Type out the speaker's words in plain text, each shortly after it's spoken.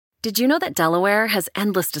Did you know that Delaware has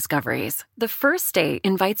endless discoveries? The first state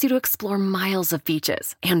invites you to explore miles of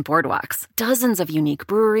beaches and boardwalks, dozens of unique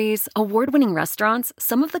breweries, award-winning restaurants,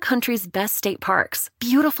 some of the country's best state parks,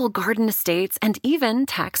 beautiful garden estates, and even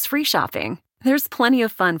tax-free shopping. There's plenty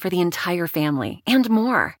of fun for the entire family and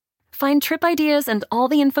more. Find trip ideas and all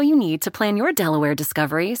the info you need to plan your Delaware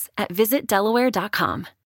discoveries at visitdelaware.com.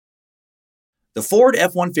 The Ford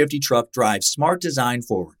F-150 truck drives smart design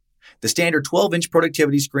forward. The standard 12-inch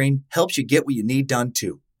productivity screen helps you get what you need done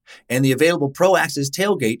too. And the available Pro Access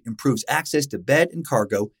tailgate improves access to bed and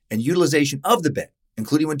cargo and utilization of the bed,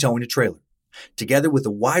 including when towing a trailer. Together with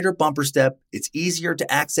a wider bumper step, it's easier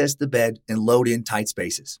to access the bed and load in tight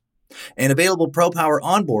spaces. And available Pro Power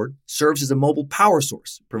onboard serves as a mobile power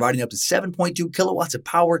source, providing up to 7.2 kilowatts of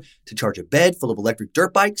power to charge a bed full of electric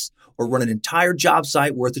dirt bikes or run an entire job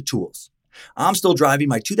site worth of tools. I'm still driving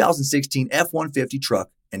my 2016 F-150 truck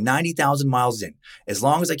and 90,000 miles in. As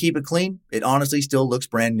long as I keep it clean, it honestly still looks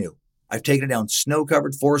brand new. I've taken it down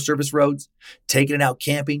snow-covered Forest Service roads, taken it out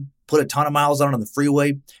camping, put a ton of miles on the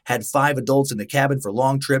freeway, had 5 adults in the cabin for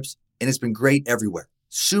long trips, and it's been great everywhere.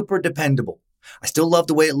 Super dependable. I still love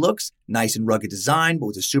the way it looks, nice and rugged design, but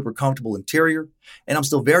with a super comfortable interior. And I'm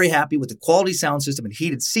still very happy with the quality sound system and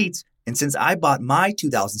heated seats. And since I bought my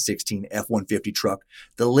 2016 F-150 truck,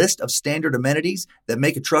 the list of standard amenities that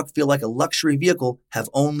make a truck feel like a luxury vehicle have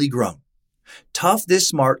only grown. Tough this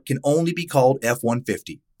smart can only be called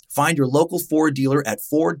F-150. Find your local Ford dealer at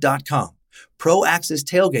Ford.com. Pro Access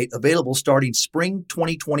tailgate available starting spring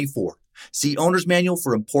 2024. See Owner's Manual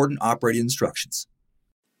for important operating instructions.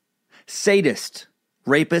 Sadist,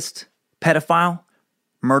 rapist, pedophile,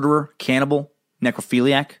 murderer, cannibal,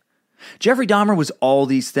 necrophiliac. Jeffrey Dahmer was all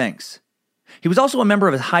these things. He was also a member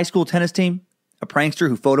of his high school tennis team, a prankster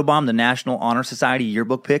who photobombed the National Honor Society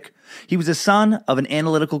yearbook pic. He was the son of an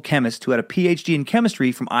analytical chemist who had a PhD in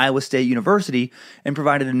chemistry from Iowa State University and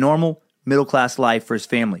provided a normal, middle-class life for his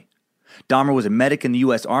family. Dahmer was a medic in the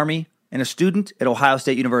U.S. Army and a student at Ohio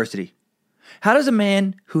State University. How does a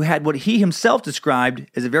man who had what he himself described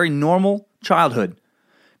as a very normal childhood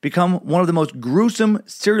become one of the most gruesome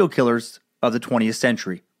serial killers of the 20th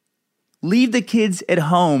century? Leave the kids at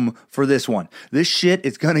home for this one. This shit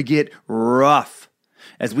is going to get rough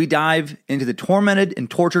as we dive into the tormented and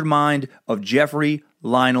tortured mind of Jeffrey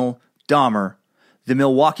Lionel Dahmer, the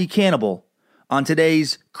Milwaukee Cannibal, on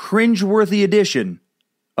today's cringeworthy edition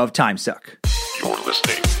of Time Suck. You're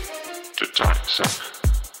listening to Time Suck.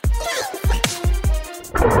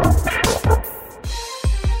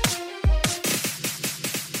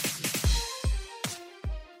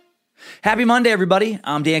 Happy Monday, everybody.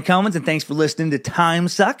 I'm Dan Cummins, and thanks for listening to Time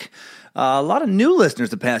Suck. A lot of new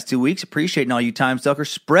listeners the past 2 weeks. Appreciating all you Time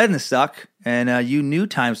Suckers spreading the suck, and you new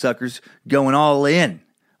Time Suckers going all in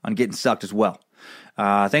on getting sucked as well.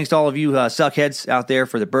 Thanks to all of you suckheads out there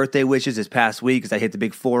for the birthday wishes this past week as I hit the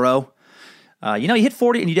big 4-0. You hit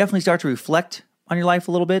 40 and you definitely start to reflect on your life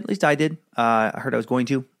a little bit. At least I did. I heard I was going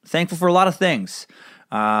to. Thankful for a lot of things,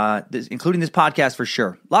 including this podcast for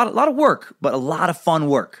sure. A lot of work, but a lot of fun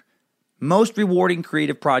work. Most rewarding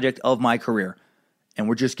creative project of my career. And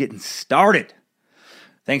we're just getting started.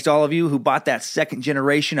 Thanks to all of you who bought that second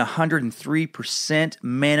generation 103%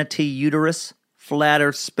 manatee uterus flat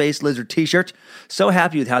earth space lizard t-shirt. So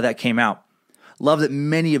happy with how that came out. Love that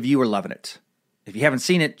many of you are loving it. If you haven't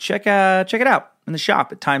seen it, check it out in the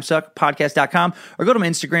shop at timesuckpodcast.com or go to my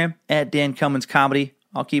Instagram at Dan Cummins Comedy.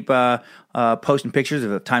 I'll keep posting pictures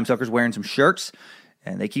of Time Suckers wearing some shirts.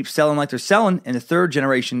 And they keep selling like they're selling, and the third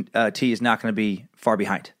generation tee is not going to be far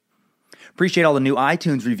behind. Appreciate all the new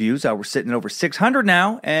iTunes reviews. We're sitting at over 600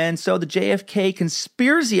 now, and so the JFK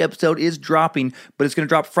Conspiracy episode is dropping, but it's going to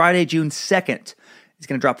drop Friday, June 2nd. It's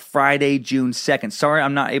going to drop Friday, June 2nd. Sorry,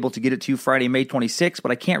 I'm not able to get it to you Friday, May 26th,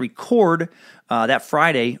 but I can't record that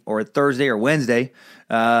Friday or Thursday or Wednesday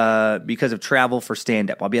because of travel for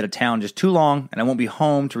stand-up. I'll be out of town just too long, and I won't be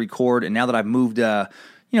home to record, and now that I've moved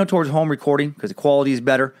towards home recording because the quality is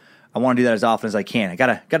better, I want to do that as often as I can. I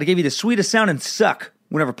gotta give you the sweetest sound and suck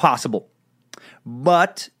whenever possible.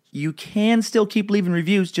 But you can still keep leaving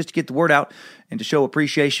reviews just to get the word out and to show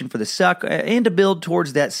appreciation for the suck and to build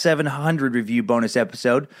towards that 700 review bonus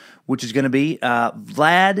episode, which is going to be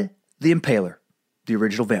Vlad the Impaler, the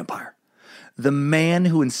original vampire, the man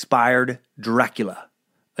who inspired Dracula,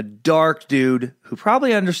 a dark dude who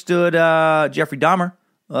probably understood Jeffrey Dahmer,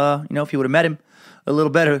 if he would have met him. A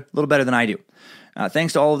little better than I do.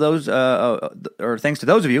 Thanks to all of those, thanks to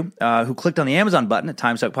those of you who clicked on the Amazon button at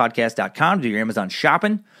timesuckpodcast.com to do your Amazon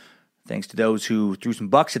shopping. Thanks to those who threw some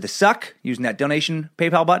bucks at the suck using that donation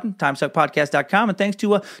PayPal button, timesuckpodcast.com. And thanks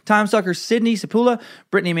to Timesuckers Sydney, Sapula,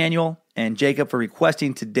 Brittany Emanuel, and Jacob for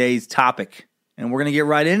requesting today's topic. And we're going to get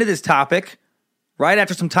right into this topic right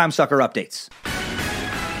after some Timesucker updates.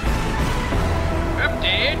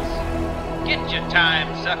 Updates? Get your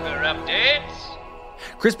Timesucker updates.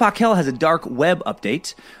 Chris Packel has a dark web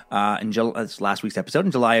update. That's last week's episode.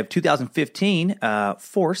 In July of 2015,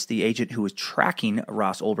 Force, the agent who was tracking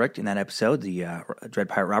Ross Ulbricht in that episode, the Dread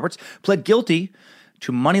Pirate Roberts, pled guilty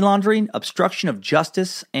to money laundering, obstruction of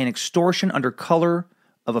justice, and extortion under color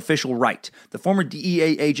of official right. The former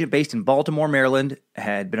DEA agent based in Baltimore, Maryland,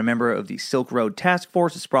 had been a member of the Silk Road Task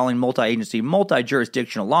Force, a sprawling multi-agency,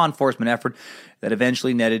 multi-jurisdictional law enforcement effort that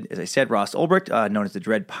eventually netted, as I said, Ross Ulbricht, known as the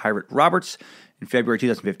Dread Pirate Roberts. In February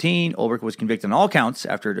 2015, Ulbricht was convicted on all counts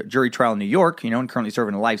after a jury trial in New York, and currently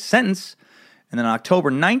serving a life sentence. And then on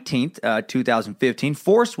October 19th, 2015,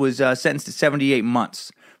 Force was sentenced to 78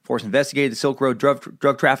 months. Force investigated the Silk Road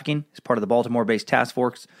drug trafficking as part of the Baltimore-based task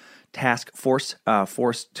force. A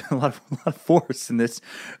lot of force in this.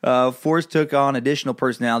 Force took on additional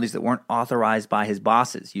personalities that weren't authorized by his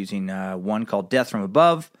bosses, using one called Death from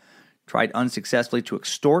Above, tried unsuccessfully to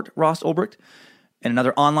extort Ross Ulbricht, and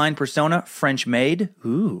another online persona, French Maid.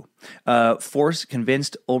 Force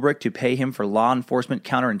convinced Ulbricht to pay him for law enforcement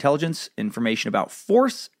counterintelligence. Information about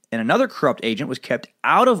Force and another corrupt agent was kept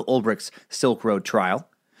out of Ulbricht's Silk Road trial.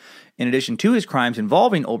 In addition to his crimes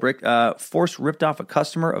involving Ulbricht, Force ripped off a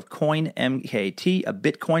customer of CoinMKT, a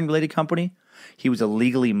Bitcoin-related company he was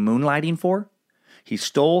illegally moonlighting for. He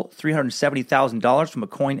stole $370,000 from a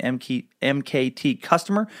CoinMKT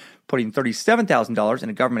customer, putting $37,000 in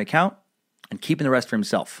a government account and keeping the rest for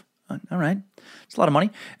himself. All right. It's a lot of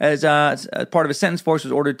money. As part of his sentence, Force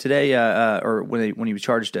was ordered today, when he was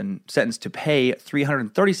charged and sentenced to pay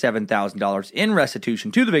 $337,000 in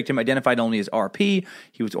restitution to the victim, identified only as RP.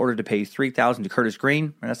 He was ordered to pay $3,000 to Curtis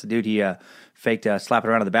Green. And that's the dude he faked slapping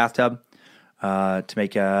around in the bathtub to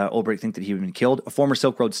make Ulbricht think that he had been killed. A former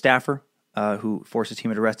Silk Road staffer who Force's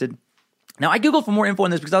team had arrested. Now, I Googled for more info on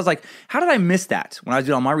this because I was like, how did I miss that when I was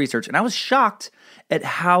doing all my research? And I was shocked at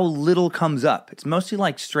how little comes up. It's mostly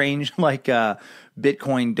like strange, like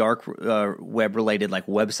Bitcoin dark web related like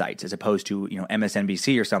websites, as opposed to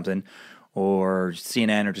MSNBC or something, or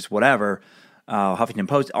CNN or just whatever. Huffington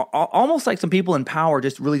Post. Almost like some people in power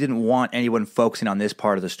just really didn't want anyone focusing on this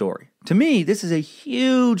part of the story. To me, this is a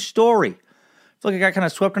huge story. I feel like I got kind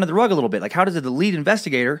of swept under the rug a little bit. Like, how does the lead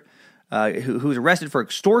investigator who was arrested for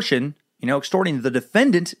extortion, extorting the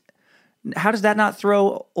defendant, how does that not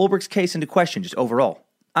throw Ulbricht's case into question just overall?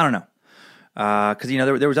 I don't know. Because,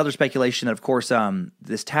 there was other speculation that, of course,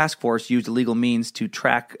 this task force used illegal means to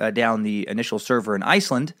track down the initial server in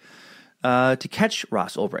Iceland to catch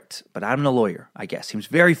Ross Ulbricht. But I'm no lawyer, I guess. Seems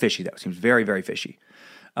very fishy, though. Seems very, very fishy.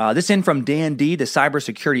 This in from Dan D., the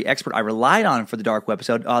cybersecurity expert I relied on for the Dark Web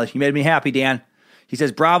episode. He made me happy, Dan. He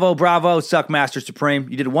says, bravo, Suckmaster Supreme.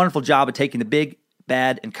 You did a wonderful job of taking the big,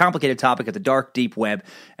 bad, and complicated topic of the dark, deep web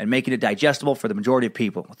and making it digestible for the majority of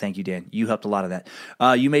people. Well, thank you, Dan. You helped a lot of that.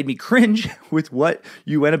 You made me cringe with what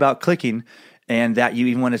you went about clicking, and that you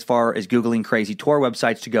even went as far as Googling crazy Tor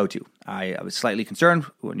websites to go to. I was slightly concerned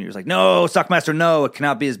when you was like, no, Suckmaster, no, it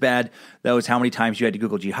cannot be as bad. That was how many times you had to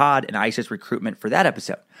Google jihad and ISIS recruitment for that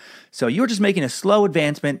episode. So you were just making a slow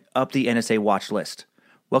advancement up the NSA watch list.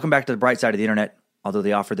 Welcome back to the bright side of the internet. Although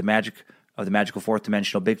they offer the magic of the magical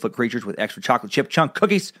fourth-dimensional Bigfoot creatures with extra chocolate chip chunk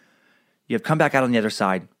cookies, you have come back out on the other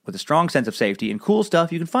side with a strong sense of safety and cool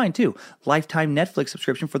stuff you can find, too. Lifetime Netflix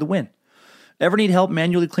subscription for the win. Ever need help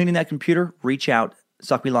manually cleaning that computer? Reach out.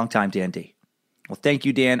 Suck me long time, Dan D. Well, thank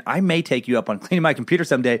you, Dan. I may take you up on cleaning my computer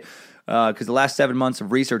someday because the last 7 months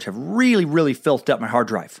of research have really, really filthed up my hard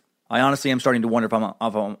drive. I honestly am starting to wonder if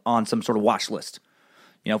I'm on some sort of watch list.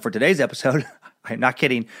 For today's episode, I'm not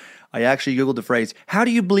kidding, I actually Googled the phrase, how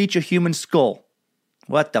do you bleach a human skull?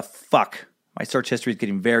 What the fuck? My search history is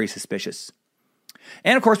getting very suspicious.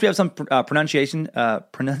 And of course, we have some pronunciation.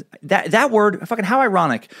 That word, fucking how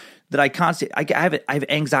ironic that I have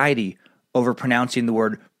anxiety over pronouncing the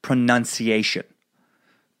word pronunciation.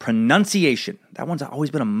 Pronunciation. That one's always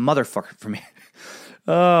been a motherfucker for me.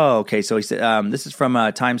 Oh, okay. So he said, this is from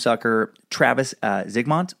Timesucker Travis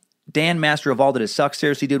Zygmunt. Dan, master of all that is sucks.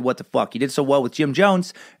 Seriously, dude, what the fuck? You did so well with Jim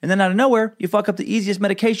Jones, and then out of nowhere, you fuck up the easiest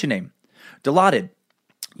medication name. Dilaudid.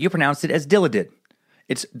 You pronounced it as Dilaudid.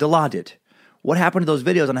 It's Dilaudid. What happened to those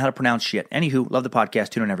videos on how to pronounce shit? Anywho, love the podcast.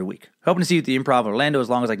 Tune in every week. Hoping to see you at the Improv Orlando as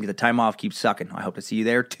long as I can get the time off. Keep sucking. I hope to see you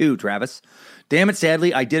there too, Travis. Damn it,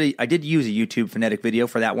 sadly, I did use a YouTube phonetic video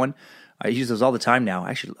for that one. I use those all the time now.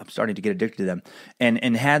 Actually, I'm starting to get addicted to them.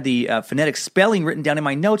 And had the phonetic spelling written down in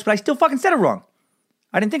my notes, but I still fucking said it wrong.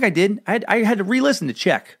 I didn't think I did. I had to re-listen to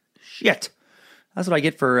check. Shit. That's what I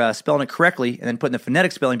get for spelling it correctly and then putting the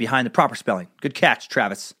phonetic spelling behind the proper spelling. Good catch,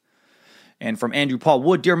 Travis. And from Andrew Paul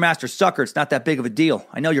Wood, Dear Master Sucker, it's not that big of a deal.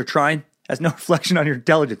 I know you're trying. Has no reflection on your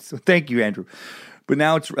intelligence. So thank you, Andrew. But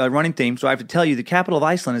now it's a running theme, so I have to tell you the capital of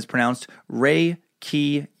Iceland is pronounced Reykjavik.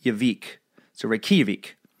 So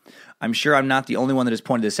Reykjavik. I'm sure I'm not the only one that has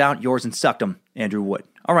pointed this out. Yours and Suckdom, Andrew Wood.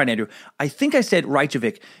 All right, Andrew. I think I said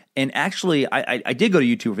Reykjavik, and actually I did go to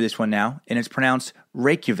YouTube for this one now, and it's pronounced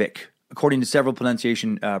Reykjavik, according to several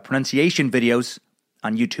pronunciation videos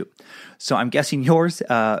on YouTube. So I'm guessing yours,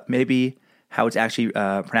 maybe how it's actually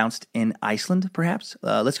pronounced in Iceland, perhaps.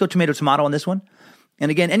 Let's go tomato on this one. And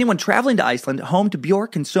again, anyone traveling to Iceland, home to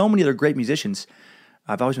Bjork and so many other great musicians,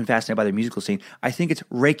 I've always been fascinated by their musical scene. I think it's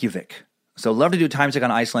Reykjavik. So love to do a time check on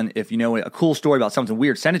Iceland. If you know a cool story about something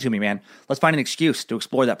weird, send it to me, man. Let's find an excuse to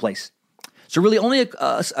explore that place. So really only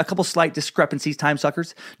a couple slight discrepancies, time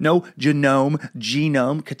suckers. No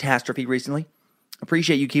genome catastrophe recently.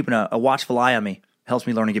 Appreciate you keeping a watchful eye on me. Helps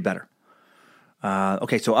me learn and get better.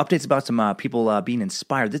 Okay, so updates about some people being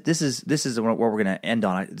inspired. This is where we're going to end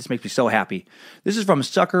on. This makes me so happy. This is from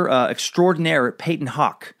sucker extraordinaire Peyton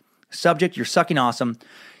Hawk. Subject, you're sucking awesome.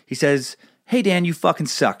 He says, hey, Dan, you fucking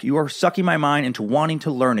suck. You are sucking my mind into wanting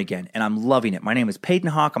to learn again, and I'm loving it. My name is Peyton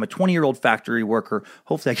Hawk. I'm a 20-year-old factory worker.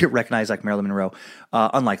 Hopefully I get recognized like Marilyn Monroe.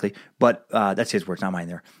 Unlikely, but that's his words, not mine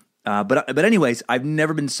there. But anyways, I've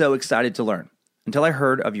never been so excited to learn until I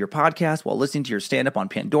heard of your podcast while listening to your stand-up on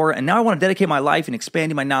Pandora, and now I want to dedicate my life in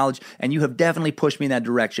expanding my knowledge, and you have definitely pushed me in that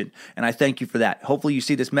direction, and I thank you for that. Hopefully you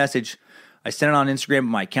see this message. I sent it on Instagram,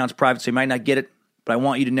 but my account's private, so you might not get it, but I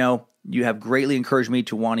want you to know you have greatly encouraged me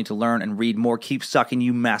to wanting to learn and read more. Keep sucking,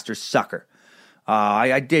 you master sucker.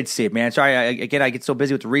 I did see it, man. Sorry, I get so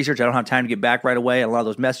busy with the research, I don't have time to get back right away on a lot of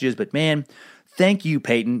those messages, but man, thank you,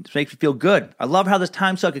 Peyton. This makes me feel good. I love how this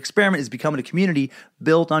Time Suck experiment is becoming a community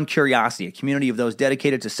built on curiosity, a community of those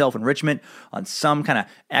dedicated to self-enrichment on some kind of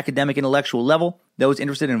academic, intellectual level, those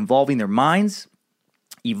interested in involving their minds,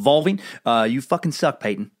 evolving. You fucking suck,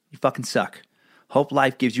 Peyton. You fucking suck. Hope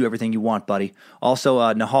life gives you everything you want, buddy. Also,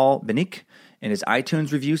 Nahal Benik, in his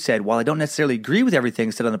iTunes review, said, while I don't necessarily agree with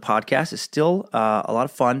everything said on the podcast, it's still a lot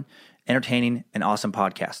of fun, entertaining, and awesome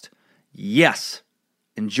podcast. Yes.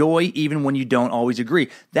 Enjoy even when you don't always agree.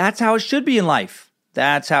 That's how it should be in life.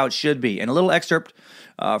 That's how it should be. And a little excerpt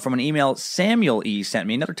from an email Samuel E. sent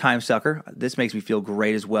me, another time sucker. This makes me feel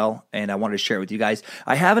great as well, and I wanted to share it with you guys.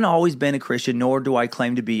 I haven't always been a Christian, nor do I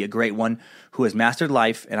claim to be a great one who has mastered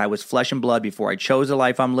life, and I was flesh and blood before I chose the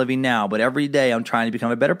life I'm living now, but every day I'm trying to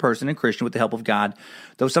become a better person and Christian with the help of God,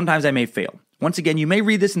 though sometimes I may fail. Once again, you may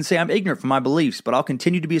read this and say I'm ignorant from my beliefs, but I'll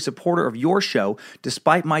continue to be a supporter of your show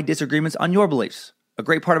despite my disagreements on your beliefs. A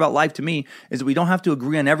great part about life to me is that we don't have to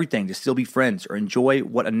agree on everything to still be friends or enjoy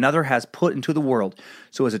what another has put into the world.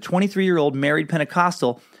 So as a 23-year-old married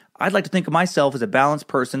Pentecostal, I'd like to think of myself as a balanced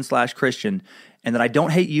person / Christian, and that I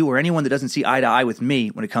don't hate you or anyone that doesn't see eye to eye with me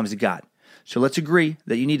when it comes to God. So let's agree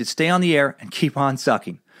that you need to stay on the air and keep on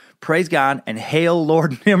sucking. Praise God and hail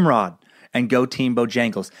Lord Nimrod, and go Team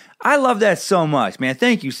Bojangles. I love that so much, man.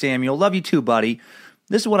 Thank you, Samuel. Love you too, buddy.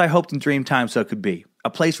 This is what I hoped and dreamed Time Suck could be. A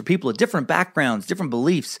place for people of different backgrounds, different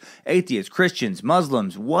beliefs, atheists, Christians,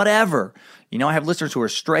 Muslims, whatever. You know, I have listeners who are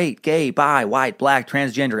straight, gay, bi, white, black,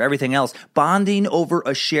 transgender, everything else, bonding over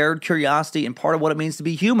a shared curiosity and part of what it means to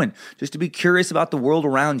be human, just to be curious about the world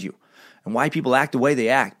around you and why people act the way they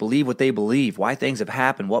act, believe what they believe, why things have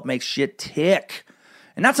happened, what makes shit tick.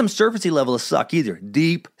 And not some surfacey level of suck either,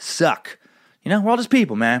 deep suck. You know, we're all just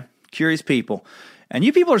people, man, curious people. And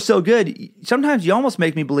you people are so good, sometimes you almost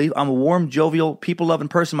make me believe I'm a warm, jovial, people-loving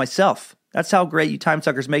person myself. That's how great you time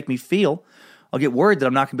suckers make me feel. I'll get worried that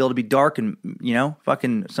I'm not going to be able to be dark and, you know,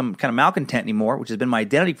 fucking some kind of malcontent anymore, which has been my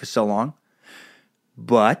identity for so long.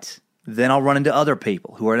 But then I'll run into other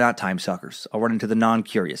people who are not time suckers. I'll run into the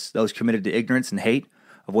non-curious, those committed to ignorance and hate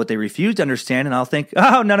of what they refuse to understand, and I'll think,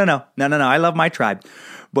 oh, no, I love my tribe.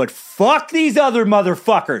 But fuck these other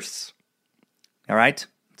motherfuckers. All right?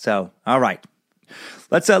 So, all right.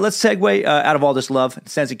 Let's segue out of all this love and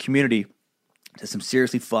sense of community to some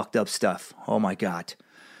seriously fucked up stuff. Oh my God.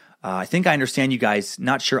 I think I understand you guys.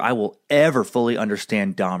 Not sure I will ever fully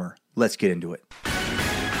understand Dahmer. Let's get into it.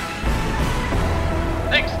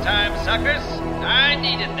 Thanks, time suckers. I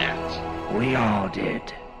needed that. We all did.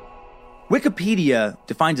 Wikipedia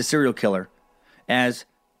defines a serial killer as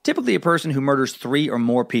typically a person who murders 3 or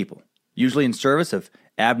more people, usually in service of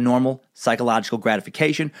abnormal psychological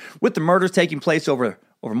gratification, with the murders taking place over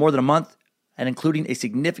more than a month and including a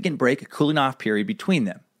significant break, a cooling off period between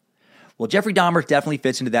them. Well, Jeffrey Dahmer definitely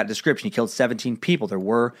fits into that description. He killed 17 people. There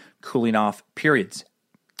were cooling off periods.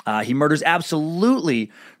 He murders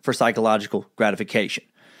absolutely for psychological gratification.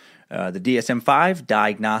 The DSM-5,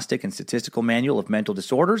 Diagnostic and Statistical Manual of Mental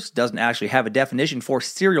Disorders, doesn't actually have a definition for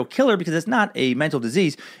serial killer because it's not a mental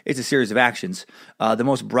disease, it's a series of actions. The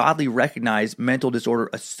most broadly recognized mental disorder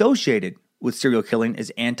associated with serial killing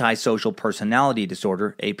is antisocial personality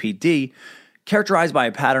disorder, APD, characterized by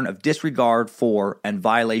a pattern of disregard for and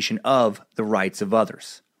violation of the rights of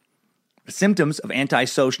others. The symptoms of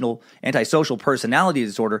antisocial personality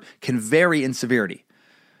disorder can vary in severity.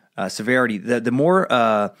 The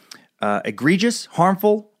more egregious,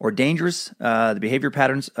 harmful, or dangerous the behavior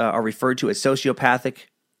patterns are referred to as sociopathic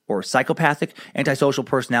or psychopathic. Antisocial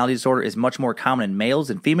personality disorder is much more common in males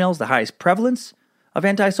than females. The highest prevalence of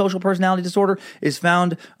antisocial personality disorder is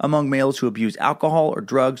found among males who abuse alcohol or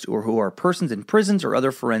drugs or who are persons in prisons or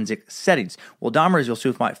other forensic settings. Well, Dahmer, as you'll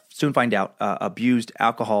soon find out, abused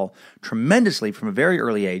alcohol tremendously from a very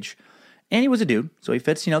early age. And he was a dude, so he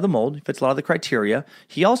fits, the mold. He fits a lot of the criteria.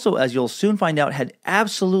 He also, as you'll soon find out, had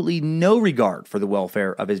absolutely no regard for the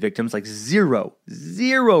welfare of his victims, like zero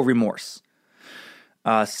remorse.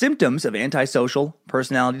 Symptoms of antisocial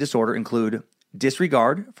personality disorder include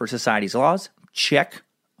disregard for society's laws, check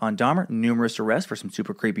on Dahmer, numerous arrests for some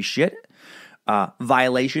super creepy shit,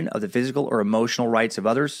 violation of the physical or emotional rights of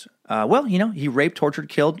others. He raped, tortured,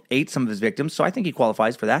 killed, ate some of his victims, so I think he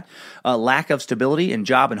qualifies for that. Lack of stability in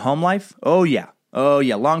job and home life. Oh yeah,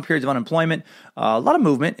 long periods of unemployment, a lot of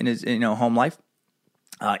movement in his home life.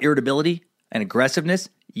 Irritability and aggressiveness.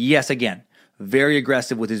 Yes, again, very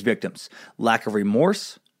aggressive with his victims. Lack of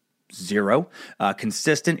remorse. Zero.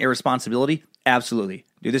 Consistent irresponsibility. Absolutely.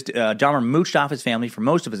 Dahmer mooched off his family for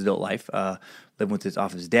most of his adult life, living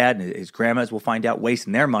off his dad and his grandma, as we'll find out,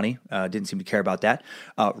 wasting their money. Didn't seem to care about that.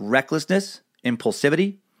 Recklessness,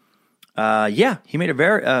 impulsivity. He made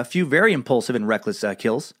a few very impulsive and reckless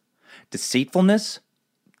kills. Deceitfulness,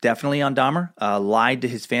 definitely on Dahmer. Lied to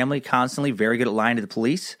his family constantly, very good at lying to the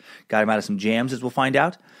police. Got him out of some jams, as we'll find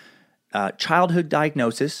out. Childhood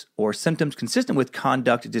diagnosis or symptoms consistent with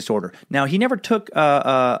conduct disorder. Now, he never took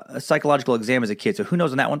a psychological exam as a kid, so who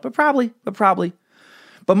knows on that one, but probably.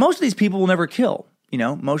 But most of these people will never kill,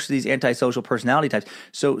 most of these antisocial personality types,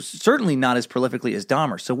 so certainly not as prolifically as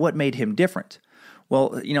Dahmer. So what made him different?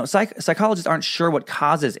 Well, psychologists aren't sure what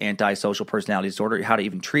causes antisocial personality disorder, how to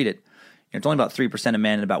even treat it. It's only about 3% of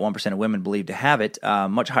men and about 1% of women believe to have it.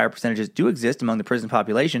 Much higher percentages do exist among the prison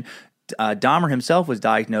population. Dahmer himself was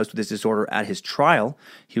diagnosed with this disorder at his trial.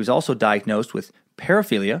 He was also diagnosed with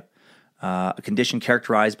paraphilia, a condition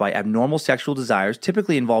characterized by abnormal sexual desires,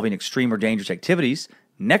 typically involving extreme or dangerous activities,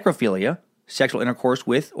 necrophilia, sexual intercourse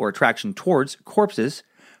with or attraction towards corpses,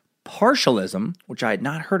 partialism, which I had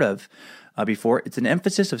not heard of before. It's an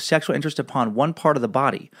emphasis of sexual interest upon one part of the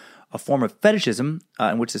body, a form of fetishism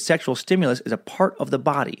in which the sexual stimulus is a part of the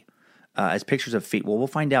body. As pictures of feet. Well, we'll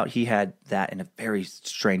find out he had that in a very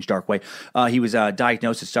strange, dark way. He was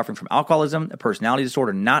diagnosed as suffering from alcoholism, a personality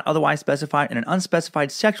disorder not otherwise specified, and an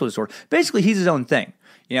unspecified sexual disorder. Basically, he's his own thing.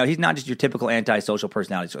 He's not just your typical antisocial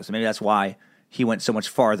personality disorder. So maybe that's why he went so much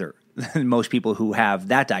farther than most people who have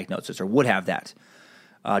that diagnosis or would have that.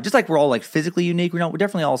 Just like we're all physically unique, we're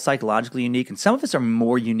definitely all psychologically unique, and some of us are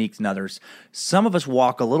more unique than others. Some of us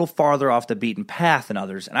walk a little farther off the beaten path than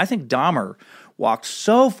others, and I think Dahmer walked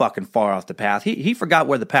so fucking far off the path, he forgot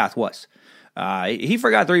where the path was. He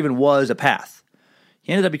forgot there even was a path.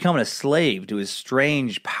 He ended up becoming a slave to his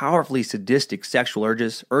strange, powerfully sadistic sexual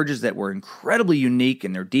urges that were incredibly unique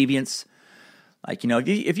in their deviance.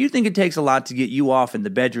 If you think it takes a lot to get you off in the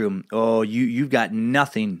bedroom, you've got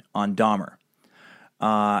nothing on Dahmer.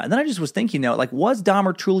 And then I just was thinking, though, was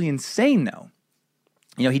Dahmer truly insane, though?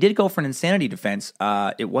 He did go for an insanity defense.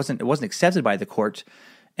 It wasn't accepted by the court.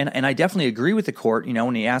 And I definitely agree with the court,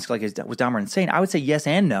 when he asked, was Dahmer insane? I would say yes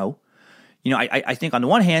and no. I think on the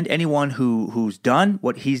one hand, anyone who's done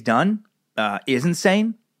what he's done is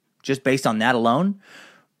insane, just based on that alone.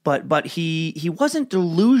 But he wasn't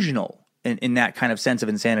delusional in that kind of sense of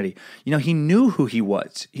insanity. He knew who he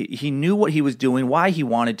was. He knew what he was doing, why he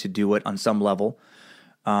wanted to do it on some level.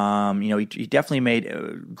 He definitely made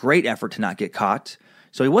a great effort to not get caught.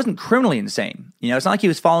 So he wasn't criminally insane. It's not like he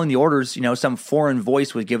was following the orders, some foreign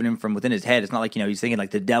voice was giving him from within his head. It's not like, he's thinking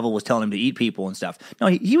the devil was telling him to eat people and stuff. No,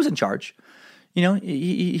 he was in charge.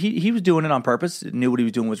 He was doing it on purpose, knew what he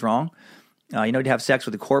was doing was wrong. He'd have sex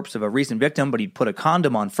with the corpse of a recent victim, but he'd put a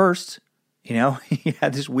condom on first. He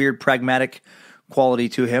had this weird pragmatic quality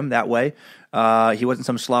to him that way. He wasn't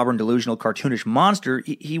some slobbering, delusional, cartoonish monster.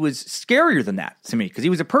 He was scarier than that to me because he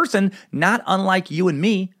was a person not unlike you and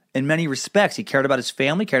me in many respects. He cared about his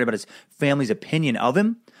family, cared about his family's opinion of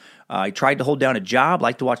him. He tried to hold down a job,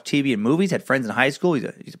 liked to watch TV and movies, had friends in high school. He's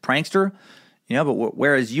a prankster, but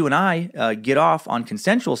whereas you and I get off on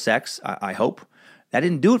consensual sex, I hope, that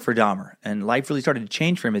didn't do it for Dahmer. And life really started to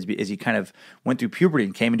change for him as he kind of went through puberty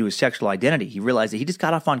and came into his sexual identity. He realized that he just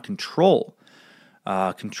got off on control.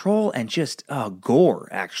 Control and just gore,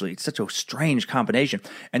 actually. It's such a strange combination.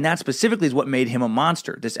 And that specifically is what made him a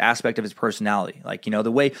monster, this aspect of his personality. Like, the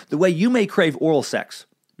way you may crave oral sex,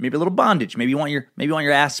 maybe a little bondage, maybe you want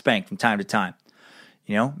your ass spanked from time to time.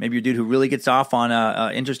 Maybe you're a dude who really gets off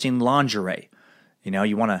on interesting lingerie.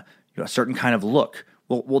 You want a certain kind of look.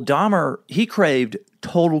 Well, Dahmer, he craved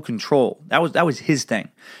total control. That was his thing.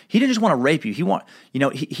 He didn't just want to rape you. He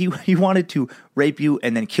wanted to rape you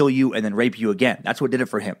and then kill you and then rape you again. That's what did it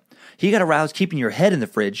for him. He got aroused keeping your head in the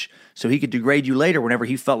fridge so he could degrade you later whenever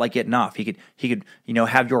he felt like getting off. He could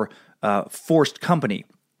have your forced company.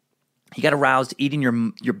 He got aroused eating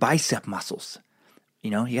your bicep muscles. He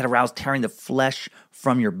got aroused tearing the flesh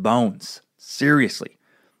from your bones. Seriously.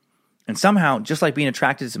 And somehow, just like being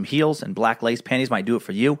attracted to some heels and black lace panties might do it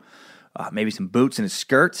for you, maybe some boots and a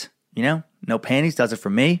skirt, no panties does it for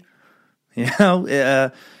me, and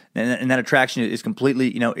that attraction is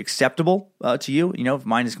completely, acceptable to you. If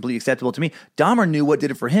mine is completely acceptable to me. Dahmer knew what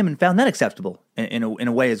did it for him and found that acceptable in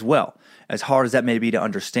a way as well, as hard as that may be to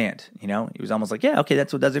understand. He was almost like, yeah, okay,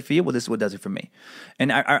 that's what does it for you. Well, this is what does it for me.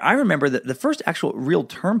 And I remember that the first actual real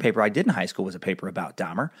term paper I did in high school was a paper about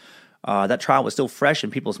Dahmer. That trial was still fresh in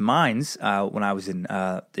people's minds when I was in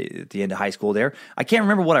the end of high school there. I can't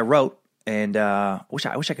remember what I wrote, and I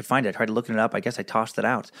wish I could find it. I tried looking it up. I guess I tossed it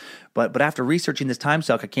out. But after researching this time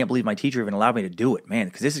suck, I can't believe my teacher even allowed me to do it, man,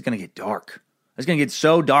 because this is going to get dark. It's going to get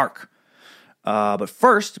so dark. But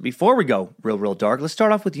first, before we go real dark, let's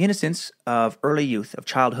start off with the innocence of early youth, of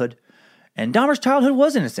childhood. And Dahmer's childhood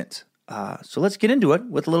was innocent. So let's get into it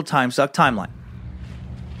with a little time suck timeline.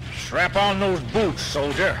 Strap on those boots,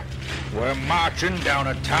 soldier. We're marching down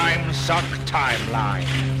a time suck timeline.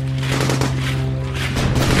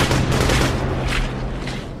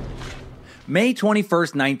 May 21st,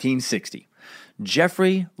 1960.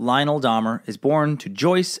 Jeffrey Lionel Dahmer is born to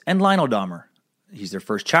Joyce and Lionel Dahmer. He's their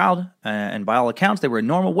first child, and by all accounts, they were a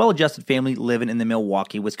normal, well-adjusted family living in the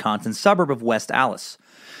Milwaukee, Wisconsin suburb of West Allis.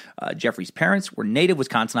 Jeffrey's parents were native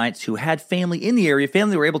Wisconsinites who had family in the area.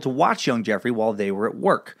 Family were able to watch young Jeffrey while they were at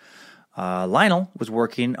work. Lionel was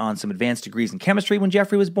working on some advanced degrees in chemistry when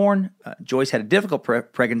Jeffrey was born. Joyce had a difficult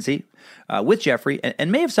pregnancy with Jeffrey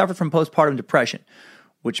and may have suffered from postpartum depression,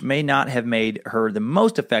 which may not have made her the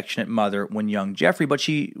most affectionate mother with young Jeffrey, but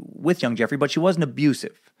she wasn't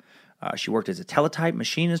abusive. She worked as a teletype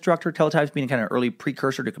machine instructor, teletypes being kind of early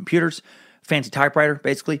precursor to computers, fancy typewriter,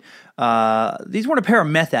 basically. These weren't a pair of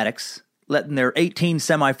meth addicts letting their 18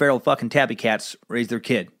 semi-feral fucking tabby cats raise their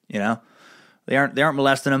kid, They aren't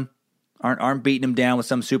molesting them, aren't beating them down with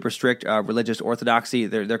some super strict religious orthodoxy.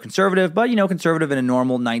 They're conservative, but, conservative in a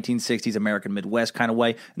normal 1960s American Midwest kind of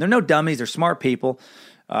way. And they're no dummies. They're smart people.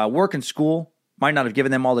 Work and school might not have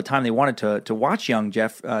given them all the time they wanted to watch young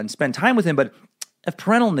Jeff and spend time with him, but if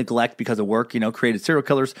parental neglect because of work, created serial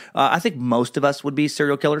killers, I think most of us would be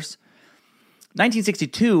serial killers.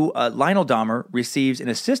 1962, Lionel Dahmer receives an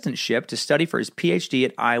assistantship to study for his PhD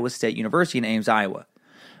at Iowa State University in Ames, Iowa.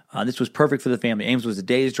 This was perfect for the family. Ames was a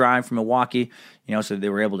day's drive from Milwaukee, so they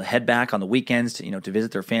were able to head back on the weekends to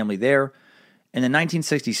visit their family there. And in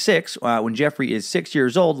 1966, when Jeffrey is 6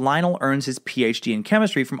 years old, Lionel earns his PhD in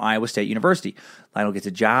chemistry from Iowa State University. Lionel gets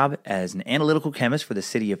a job as an analytical chemist for the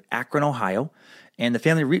city of Akron, Ohio, and the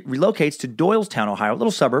family relocates to Doylestown, Ohio, a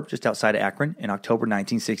little suburb just outside of Akron, in October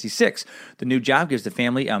 1966. The new job gives the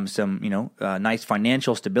family some nice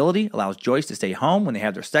financial stability, allows Joyce to stay home when they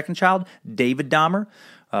have their second child, David Dahmer,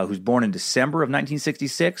 who's born in December of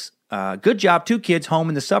 1966. Good job, 2 kids home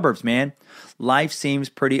in the suburbs, man. Life seems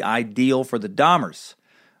pretty ideal for the Dahmers.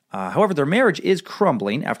 However, their marriage is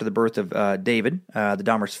crumbling after the birth of David. The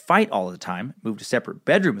Dahmers fight all the time, move to separate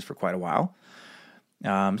bedrooms for quite a while.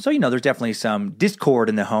 So there's definitely some discord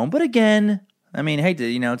in the home. But again,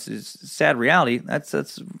 it's a sad reality.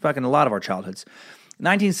 That's fucking a lot of our childhoods.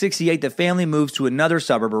 1968, the family moves to another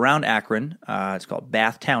suburb around Akron. It's called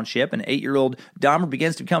Bath Township. And 8-year-old Dahmer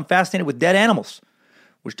begins to become fascinated with dead animals,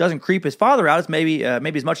 which doesn't creep his father out as maybe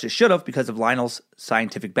as much as it should have because of Lionel's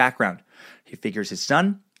scientific background. He figures his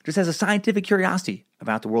son just has a scientific curiosity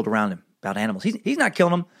about the world around him, about animals. He's not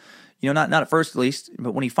killing them, not at first at least,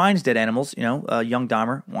 but when he finds dead animals, young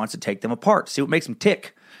Dahmer wants to take them apart, see what makes them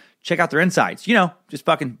tick, check out their insides. You know, just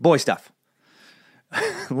fucking boy stuff.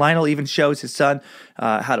 Lionel even shows his son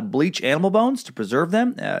how to bleach animal bones to preserve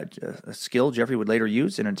them, a skill Jeffrey would later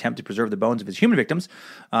use in an attempt to preserve the bones of his human victims.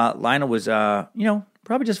 Lionel was,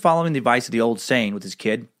 probably just following the advice of the old saying with his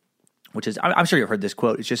kid, which is, I'm sure you've heard this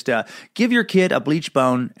quote. It's just, give your kid a bleached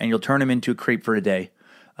bone and you'll turn him into a creep for a day.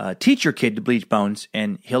 Teach your kid to bleach bones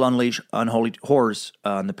and he'll unleash unholy horrors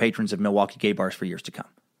on the patrons of Milwaukee gay bars for years to come.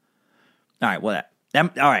 All right, well, all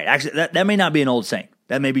right, actually, that may not be an old saying.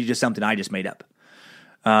 That may be just something I just made up.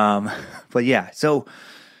 But yeah, so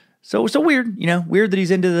weird, weird that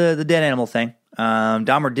he's into the dead animal thing.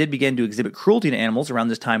 Dahmer did begin to exhibit cruelty to animals around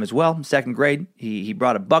this time as well. In second grade, he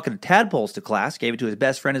brought a bucket of tadpoles to class, gave it to his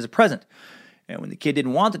best friend as a present. And when the kid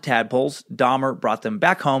didn't want the tadpoles, Dahmer brought them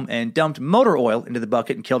back home and dumped motor oil into the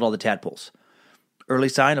bucket and killed all the tadpoles. Early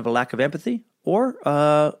sign of a lack of empathy, or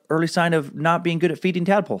early sign of not being good at feeding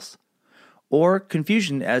tadpoles. Or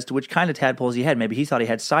confusion as to which kind of tadpoles he had. Maybe he thought he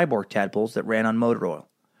had cyborg tadpoles that ran on motor oil.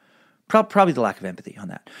 Probably the lack of empathy on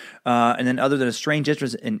that. And then other than a strange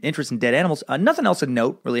interest in dead animals, nothing else of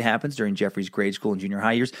note really happens during Jeffrey's grade school and junior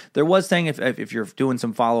high years. There was saying, if you're doing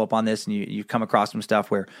some follow-up on this and you come across some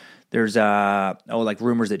stuff where there's like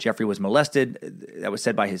rumors that Jeffrey was molested, that was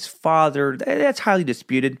said by his father. That's highly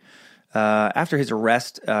disputed. After his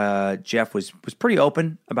arrest, Jeff was pretty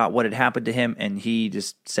open about what had happened to him, and he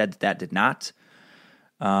just said that did not.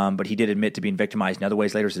 But he did admit to being victimized in other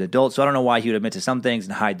ways later as an adult, so I don't know why he would admit to some things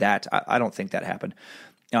and hide that. I don't think that happened.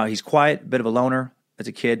 He's quiet, a bit of a loner as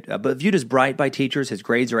a kid, but viewed as bright by teachers. His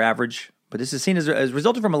grades are average, but this is seen as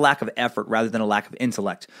resulting from a lack of effort rather than a lack of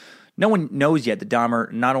intellect. No one knows yet that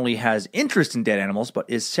Dahmer not only has interest in dead animals, but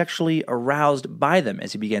is sexually aroused by them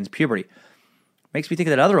as he begins puberty. Makes me think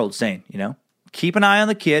of that other old saying, keep an eye on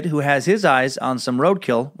the kid who has his eyes on some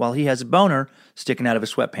roadkill while he has a boner sticking out of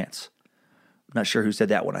his sweatpants. I'm not sure who said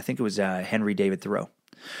that one. I think it was Henry David Thoreau.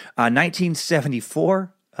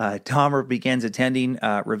 1974, Dahmer begins attending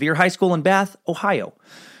Revere High School in Bath, Ohio.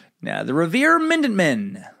 Now, the Revere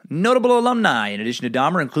Minutemen, notable alumni in addition to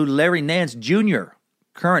Dahmer, include Larry Nance Jr.,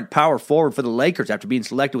 current power forward for the Lakers after being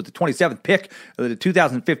selected with the 27th pick of the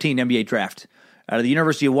 2015 NBA draft. Out of the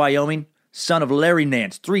University of Wyoming, son of Larry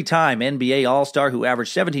Nance, three-time NBA All-Star who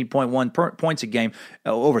averaged 17.1 points a game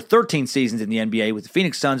over 13 seasons in the NBA with the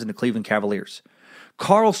Phoenix Suns and the Cleveland Cavaliers.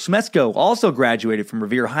 Carl Smesko also graduated from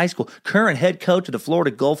Revere High School, current head coach of the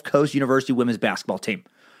Florida Gulf Coast University women's basketball team.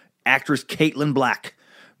 Actress Caitlin Black,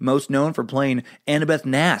 most known for playing Annabeth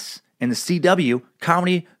Nass in the CW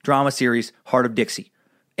comedy drama series Heart of Dixie.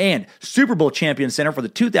 And Super Bowl champion center for the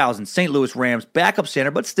 2000 St. Louis Rams, backup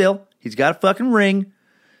center, but still, he's got a fucking ring.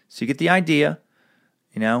 So you get the idea,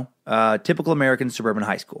 typical American suburban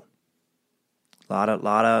high school. A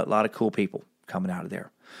lot of cool people coming out of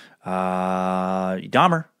there.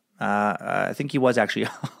 Dahmer, I think he was actually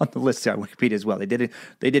on the list on Wikipedia as well. They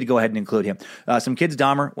did go ahead and include him. Some kids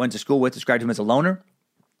Dahmer went to school with described him as a loner.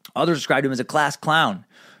 Others described him as a class clown.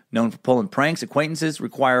 Known for pulling pranks, acquaintances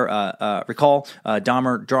recall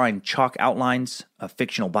Dahmer drawing chalk outlines of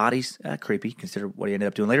fictional bodies. Creepy, consider what he ended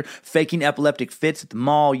up doing later. Faking epileptic fits at the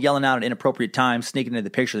mall, yelling out at inappropriate times, sneaking into the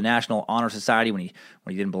picture of the National Honor Society when he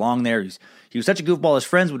didn't belong there. He was such a goofball, his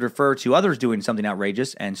friends would refer to others doing something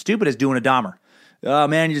outrageous and stupid as doing a Dahmer. Oh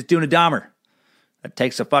man, you're just doing a Dahmer. That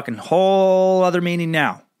takes a fucking whole other meaning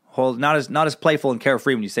now. Not as playful and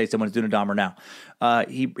carefree when you say someone's doing a Dahmer now.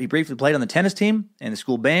 He briefly played on the tennis team and the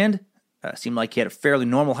school band. Seemed like he had a fairly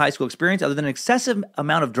normal high school experience other than an excessive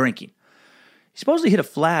amount of drinking. He supposedly hid a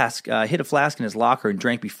flask in his locker and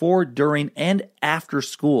drank before, during, and after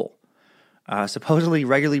school. Supposedly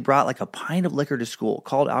regularly brought like a pint of liquor to school,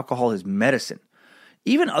 called alcohol his medicine.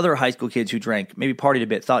 Even other high school kids who drank, maybe partied a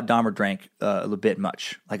bit, thought Dahmer drank a little bit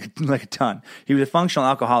much, like a ton. He was a functional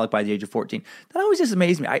alcoholic by the age of 14. That always just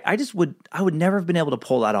amazed me. I would never have been able to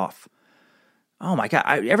pull that off. Oh my God,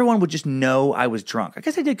 everyone would just know I was drunk. I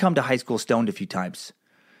guess I did come to high school stoned a few times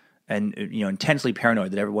and, intensely paranoid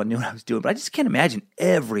that everyone knew what I was doing. But I just can't imagine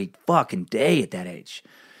every fucking day at that age.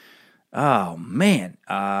 Oh, man.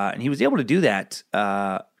 And he was able to do that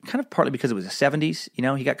kind of partly because it was the 70s.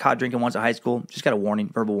 He got caught drinking once at high school. Just got a warning,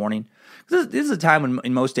 verbal warning. This is a time when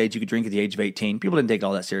in most states you could drink at the age of 18. People didn't take it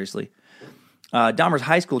all that seriously. Dahmer's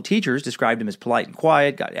high school teachers described him as polite and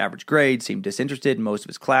quiet, got average grades, seemed disinterested in most of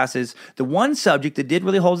his classes. The one subject that did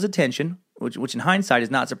really hold his attention, which in hindsight is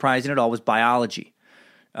not surprising at all, was biology.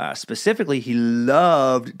 Specifically, he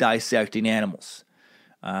loved dissecting animals.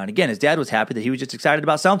 And again, his dad was happy that he was just excited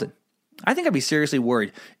about something. I think I'd be seriously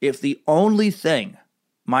worried if the only thing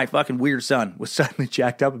my fucking weird son was suddenly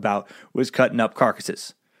jacked up about was cutting up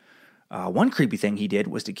carcasses. One creepy thing he did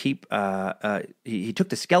was to keep, he took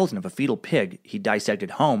the skeleton of a fetal pig he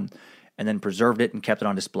dissected home and then preserved it and kept it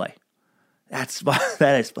on display.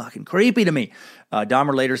 That is fucking creepy to me.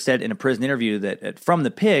 Dahmer later said in a prison interview that from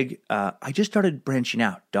the pig, I just started branching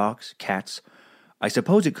out. Dogs, cats. I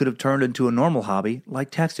suppose it could have turned into a normal hobby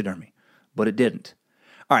like taxidermy, but it didn't.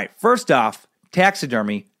 All right, first off,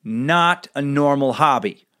 taxidermy, not a normal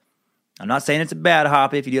hobby. I'm not saying it's a bad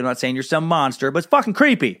hobby if you do. I'm not saying you're some monster, but it's fucking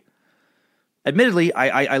creepy. Admittedly,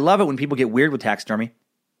 I love it when people get weird with taxidermy.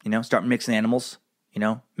 Start mixing animals.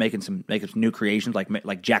 Making some new creations like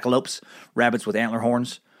jackalopes, rabbits with antler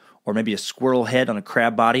horns, or maybe a squirrel head on a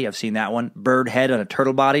crab body. I've seen that one. Bird head on a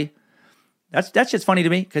turtle body. That's just funny to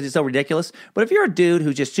me because it's so ridiculous. But if you're a dude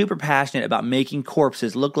who's just super passionate about making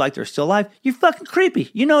corpses look like they're still alive, you're fucking creepy.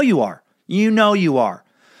 You know you are.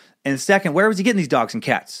 And second, where was he getting these dogs and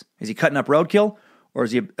cats? Is he cutting up roadkill? Or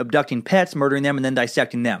is he abducting pets, murdering them, and then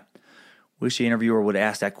dissecting them? Wish the interviewer would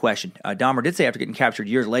ask that question. Dahmer did say after getting captured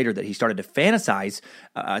years later that he started to fantasize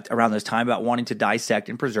around this time about wanting to dissect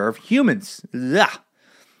and preserve humans. Ugh.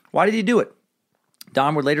 Why did he do it?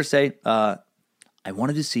 Dahmer would later say, I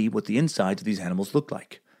wanted to see what the insides of these animals looked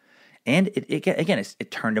like. And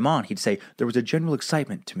it turned him on. He'd say, there was a general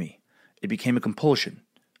excitement to me. It became a compulsion,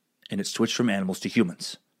 and it switched from animals to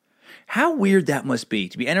humans. How weird that must be,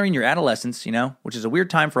 to be entering your adolescence, which is a weird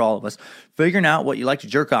time for all of us, figuring out what you like to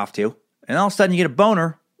jerk off to, and all of a sudden you get a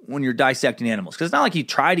boner when you're dissecting animals. Because it's not like you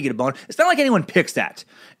try to get a boner. It's not like anyone picks that.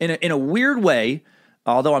 In a weird way,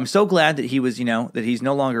 although I'm so glad that he was, that he's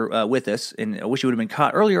no longer with us, and I wish he would have been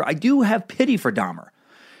caught earlier, I do have pity for Dahmer.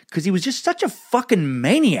 Because he was just such a fucking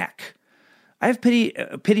maniac. I have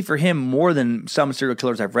pity for him more than some serial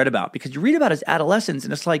killers I've read about. Because you read about his adolescence,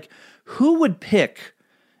 and it's like, who would pick...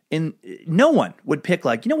 no one would pick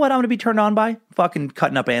like, you know what I'm going to be turned on by? Fucking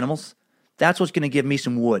cutting up animals. That's what's going to give me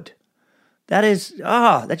some wood.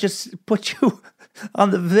 That just puts you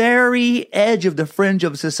on the very edge of the fringe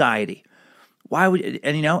of society. Why would,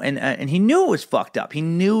 and he knew it was fucked up. He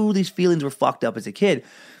knew these feelings were fucked up as a kid.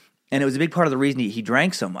 And it was a big part of the reason he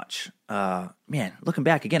drank so much. Man, looking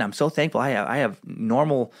back again, I'm so thankful I have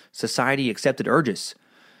normal society accepted urges.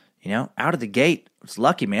 Out of the gate, I was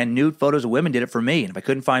lucky, man. Nude photos of women did it for me. And if I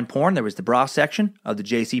couldn't find porn, there was the bra section of the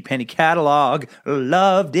JCPenney catalog.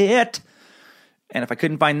 Loved it. And if I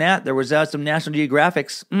couldn't find that, there was some National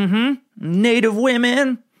Geographics. Native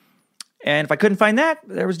women. And if I couldn't find that,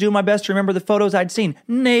 there was doing my best to remember the photos I'd seen.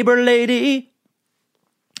 Neighbor lady.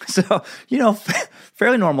 So,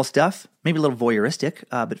 fairly normal stuff. Maybe a little voyeuristic,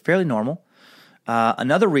 but fairly normal.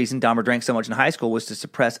 Another reason Dahmer drank so much in high school was to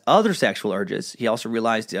suppress other sexual urges. He also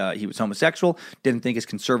realized he was homosexual, didn't think his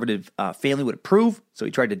conservative family would approve, so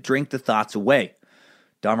he tried to drink the thoughts away.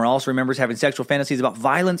 Dahmer also remembers having sexual fantasies about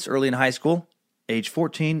violence early in high school. Age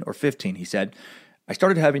 14 or 15, he said, I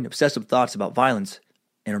started having obsessive thoughts about violence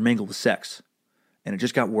intermingled with sex, and it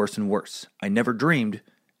just got worse and worse. I never dreamed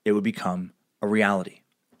it would become a reality.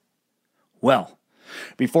 Well,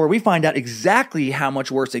 before we find out exactly how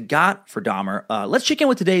much worse it got for Dahmer, let's check in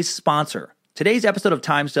with today's sponsor. Today's episode of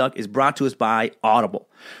Time Suck is brought to us by Audible.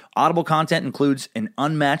 Audible content includes an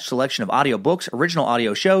unmatched selection of audiobooks, original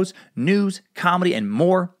audio shows, news, comedy, and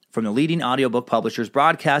more from the leading audiobook publishers,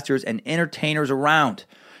 broadcasters, and entertainers around.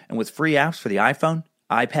 And with free apps for the iPhone,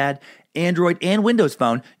 iPad, Android, and Windows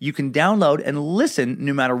Phone, you can download and listen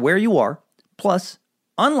no matter where you are. Plus,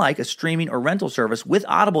 unlike a streaming or rental service, with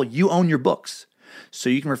Audible, you own your books. So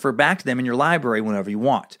you can refer back to them in your library whenever you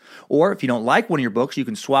want. Or if you don't like one of your books, you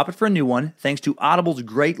can swap it for a new one thanks to Audible's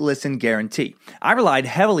Great Listen Guarantee. I relied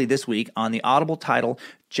heavily this week on the Audible title,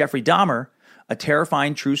 Jeffrey Dahmer, A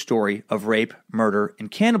Terrifying True Story of Rape, Murder,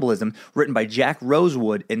 and Cannibalism, written by Jack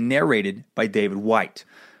Rosewood and narrated by David White.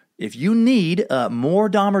 If you need more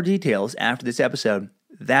Dahmer details after this episode,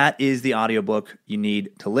 that is the audiobook you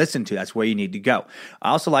need to listen to. That's where you need to go.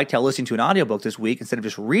 I also liked how listening to an audiobook this week, instead of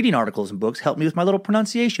just reading articles and books, helped me with my little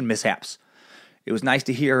pronunciation mishaps. It was nice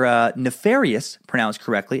to hear nefarious pronounced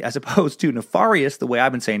correctly, as opposed to nefarious the way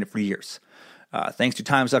I've been saying it for years. Thanks to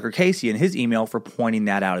Time Sucker Casey and his email for pointing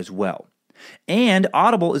that out as well. And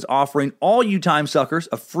Audible is offering all you Time Suckers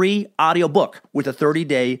a free audiobook with a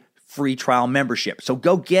 30-day free trial membership. So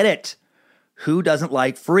go get it. Who doesn't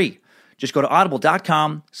like free? Just go to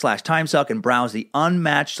audible.com/timesuck and browse the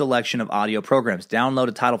unmatched selection of audio programs. Download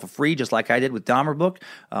a title for free, just like I did with Dahmer Book,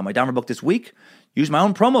 my Dahmer Book this week. Use my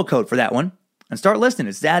own promo code for that one and start listening.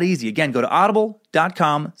 It's that easy. Again, go to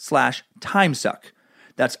audible.com/timesuck.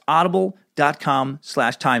 That's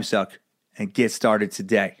audible.com/timesuck and get started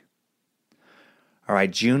today. All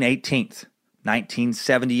right, June 18th,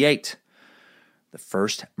 1978. the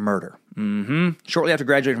first murder. Shortly after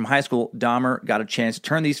graduating from high school, Dahmer got a chance to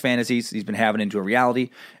turn these fantasies he's been having into a reality,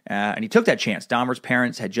 and he took that chance. Dahmer's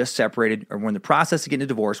parents had just separated or were in the process of getting a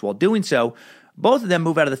divorce. While doing so, both of them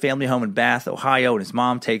move out of the family home in Bath, Ohio, and his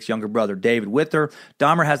mom takes younger brother David with her.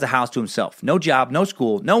 Dahmer has the house to himself. No job, no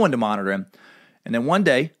school, no one to monitor him. And then one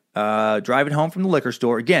day, driving home from the liquor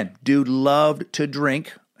store, again, dude loved to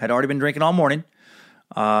drink, had already been drinking all morning.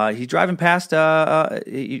 He's driving past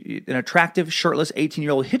an attractive, shirtless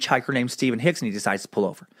 18-year-old hitchhiker named Stephen Hicks, and he decides to pull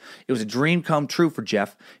over. It was a dream come true for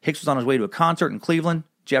Jeff. Hicks was on his way to a concert in Cleveland.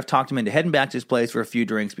 Jeff talked him into heading back to his place for a few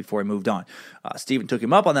drinks before he moved on. Stephen took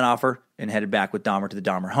him up on that offer and headed back with Dahmer to the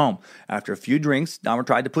Dahmer home. After a few drinks, Dahmer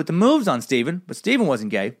tried to put the moves on Stephen, but Stephen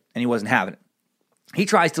wasn't gay, and he wasn't having it. He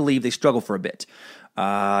tries to leave. They struggle for a bit.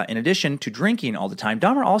 In addition to drinking all the time,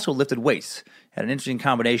 Dahmer also lifted weights. Had an interesting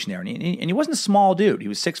combination there. And he wasn't a small dude. He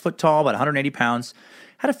was 6 foot tall, about 180 pounds,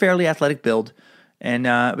 had a fairly athletic build.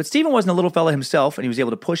 But Stephen wasn't a little fella himself, and he was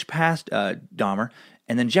able to push past Dahmer.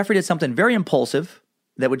 And then Jeffrey did something very impulsive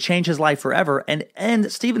that would change his life forever and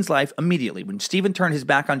end Stephen's life immediately. When Stephen turned his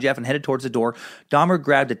back on Jeff and headed towards the door, Dahmer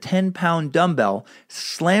grabbed a 10-pound dumbbell,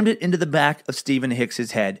 slammed it into the back of Stephen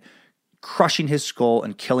Hicks's head, crushing his skull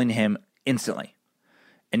and killing him instantly.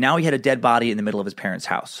 And now he had a dead body in the middle of his parents'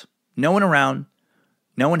 house. No one around,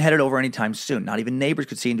 no one headed over anytime soon. Not even neighbors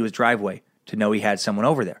could see into his driveway to know he had someone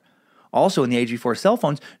over there. Also, in the age before cell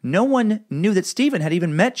phones, no one knew that Stephen had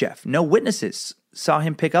even met Jeff. No witnesses saw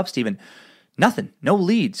him pick up Stephen. Nothing. No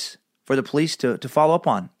leads for the police to follow up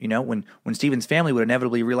on, when Stephen's family would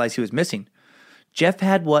inevitably realize he was missing. Jeff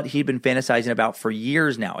had what he'd been fantasizing about for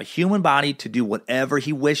years now, a human body to do whatever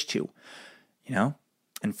he wished to,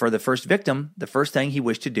 And for the first victim, the first thing he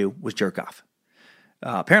wished to do was jerk off.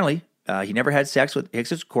 Apparently, he never had sex with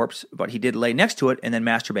Hicks's corpse, but he did lay next to it and then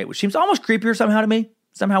masturbate, which seems almost creepier somehow to me,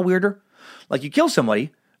 somehow weirder. Like you kill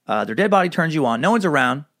somebody, their dead body turns you on, no one's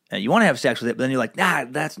around, and you want to have sex with it, but then you're like,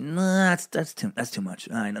 that's too much.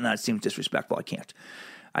 That seems disrespectful. I can't.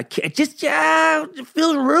 It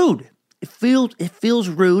feels rude. It feels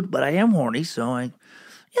rude, but I am horny, so I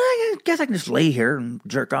guess I can just lay here and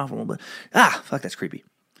jerk off a little bit. Fuck, that's creepy.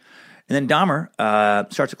 And then Dahmer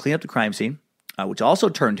starts to clean up the crime scene, which also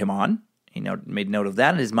turned him on. He made note of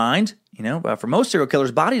that in his mind. For most serial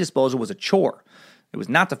killers, body disposal was a chore. It was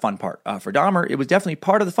not the fun part. For Dahmer, it was definitely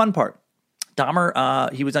part of the fun part.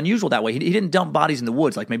 Dahmer, he was unusual that way. He didn't dump bodies in the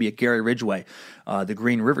woods like maybe a Gary Ridgway, the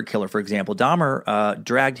Green River Killer, for example. Dahmer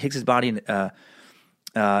dragged Hicks's body into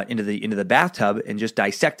the bathtub and just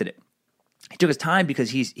dissected it. He took his time because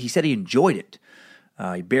he said he enjoyed it.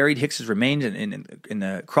 He buried Hicks's remains in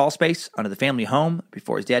the crawl space under the family home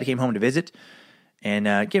before his dad came home to visit, and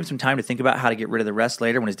gave him some time to think about how to get rid of the rest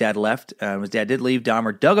later when his dad left. When his dad did leave,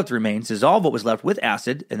 Dahmer dug up the remains, dissolved what was left with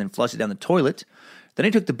acid, and then flushed it down the toilet. Then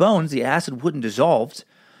he took the bones. The acid wouldn't dissolved.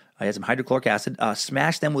 He had some hydrochloric acid,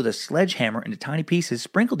 smashed them with a sledgehammer into tiny pieces,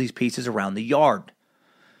 sprinkled these pieces around the yard.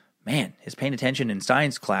 Man, his paying attention in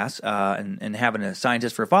science class and having a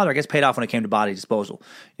scientist for a father, I guess, paid off when it came to body disposal.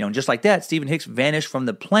 And just like that, Stephen Hicks vanished from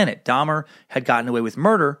the planet. Dahmer had gotten away with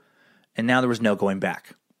murder, and now there was no going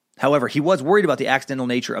back. However, he was worried about the accidental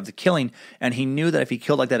nature of the killing, and he knew that if he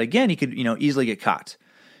killed like that again, he could, easily get caught.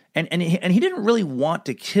 And he didn't really want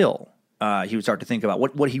to kill. He would start to think about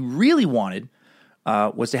what he really wanted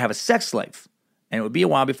was to have a sex slave, and it would be a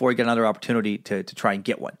while before he got another opportunity to try and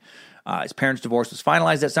get one. His parents' divorce was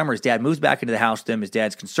finalized that summer. His dad moves back into the house with him. His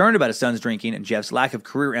dad's concerned about his son's drinking and Jeff's lack of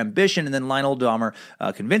career ambition, and then Lionel Dahmer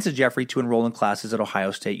convinces Jeffrey to enroll in classes at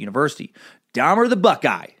Ohio State University. Dahmer the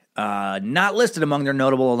Buckeye, not listed among their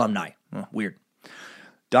notable alumni. Weird.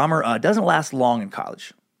 Dahmer doesn't last long in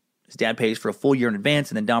college. His dad pays for a full year in advance,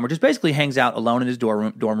 and then Dahmer just basically hangs out alone in his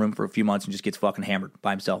dorm room for a few months and just gets fucking hammered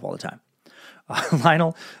by himself all the time.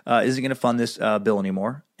 Lionel isn't going to fund this bill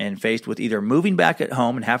anymore, and faced with either moving back at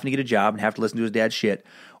home and having to get a job and have to listen to his dad's shit,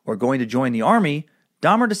 or going to join the Army,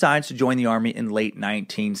 Dahmer decides to join the Army in late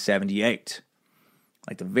 1978,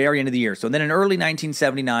 like the very end of the year. So then in early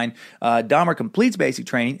 1979, Dahmer completes basic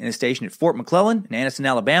training and is stationed at Fort McClellan in Anniston,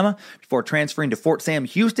 Alabama, before transferring to Fort Sam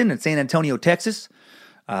Houston in San Antonio, Texas.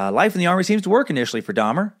 Life in the Army seems to work initially for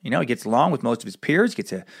Dahmer. He gets along with most of his peers,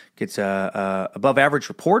 gets above average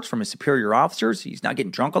reports from his superior officers. He's not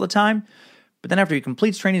getting drunk all the time. But then after he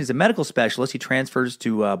completes training as a medical specialist, he transfers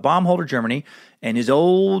to Baumholder, Germany, and his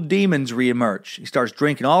old demons reemerge. He starts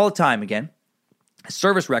drinking all the time again. His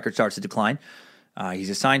service record starts to decline.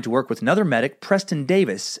 He's assigned to work with another medic, Preston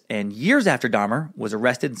Davis, and years after Dahmer was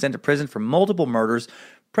arrested and sent to prison for multiple murders,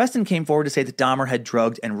 Preston came forward to say that Dahmer had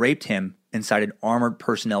drugged and raped him inside an armored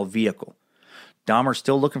personnel vehicle. Dahmer's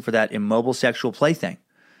still looking for that immobile sexual plaything.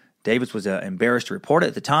 Davis was embarrassed to report it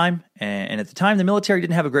at the time, and at the time, the military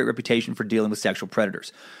didn't have a great reputation for dealing with sexual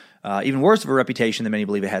predators. Even worse of a reputation than many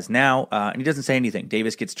believe it has now, and he doesn't say anything.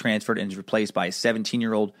 Davis gets transferred and is replaced by a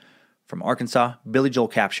 17-year-old from Arkansas, Billy Joel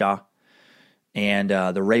Capshaw, and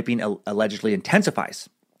the raping allegedly intensifies.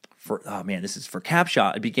 This is for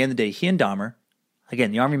Capshaw. It began the day he and Dahmer,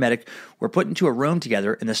 again, the Army medic, were put into a room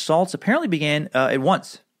together, and the assaults apparently began at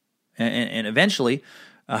once. And eventually,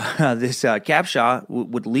 this Capshaw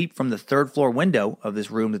would leap from the third-floor window of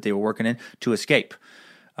this room that they were working in to escape.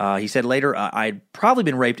 He said later, I'd probably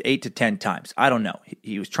been raped 8 to 10 times. I don't know.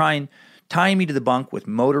 He was tying me to the bunk with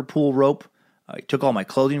motor pool rope. He took all my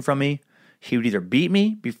clothing from me. He would either beat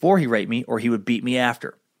me before he raped me, or he would beat me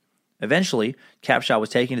after. Eventually, Capshaw was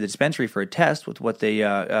taken to the dispensary for a test with what they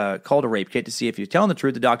called a rape kit to see if he was telling the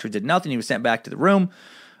truth. The doctors did nothing. He was sent back to the room.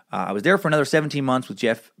 I was there for another 17 months with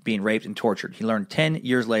Jeff being raped and tortured. He learned 10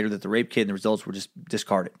 years later that the rape kit and the results were just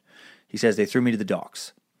discarded. He says they threw me to the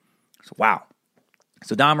dogs. So, wow.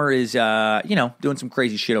 So Dahmer is, doing some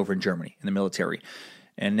crazy shit over in Germany in the military.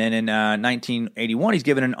 And then in 1981, he's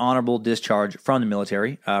given an honorable discharge from the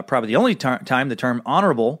military. Probably the only time the term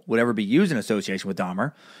honorable would ever be used in association with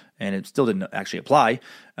Dahmer, and it still didn't actually apply.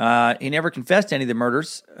 He never confessed to any of the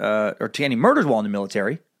murders, or to any murders while in the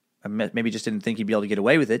military. Maybe just didn't think he'd be able to get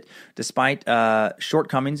away with it. Despite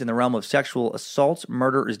shortcomings in the realm of sexual assaults,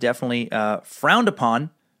 murder is definitely frowned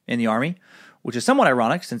upon in the Army, which is somewhat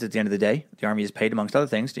ironic since at the end of the day, the Army is paid, amongst other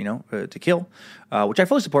things, to kill, which I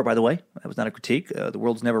fully support, by the way. That was not a critique. The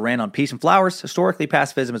world's never ran on peace and flowers. Historically,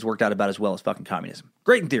 pacifism has worked out about as well as fucking communism.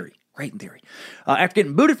 Great in theory. After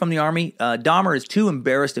getting booted from the Army, Dahmer is too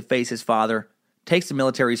embarrassed to face his father, takes the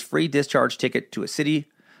military's free discharge ticket to a city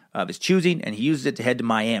of his choosing, and he uses it to head to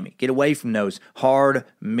Miami, get away from those hard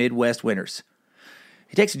Midwest winters.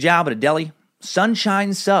 He takes a job at a deli,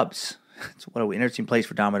 Sunshine Subs. It's what an interesting place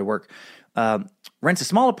for Dahmer to work. Rents a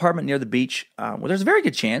small apartment near the beach, where there's a very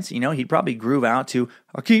good chance, he'd probably groove out to,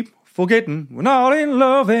 I keep forgetting we're not in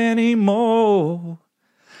love anymore.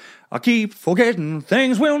 I keep forgetting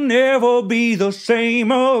things will never be the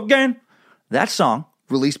same again. That song,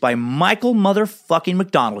 released by Michael motherfucking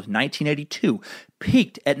McDonald in 1982,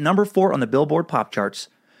 peaked at number 4 on the Billboard pop charts.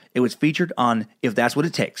 It was featured on If That's What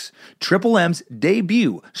It Takes, Triple M's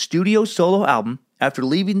debut studio solo album after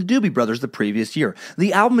leaving the Doobie Brothers the previous year.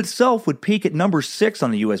 The album itself would peak at number 6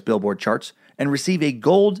 on the U.S. Billboard charts and receive a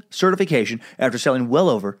gold certification after selling well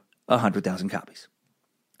over 100,000 copies.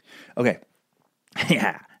 Okay,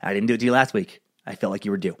 yeah, I didn't do it to you last week. I felt like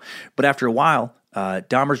you were due. But after a while,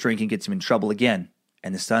 Dahmer's drinking gets him in trouble again,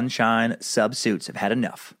 and the Sunshine Sub suits have had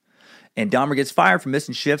enough. And Dahmer gets fired for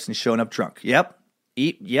missing shifts and showing up drunk. Yep,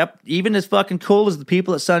 even as fucking cool as the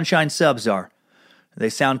people at Sunshine Subs are. They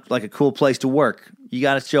sound like a cool place to work. You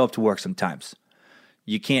got to show up to work sometimes.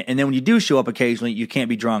 You can't, and then when you do show up occasionally, you can't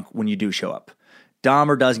be drunk when you do show up.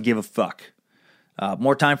 Dahmer doesn't give a fuck.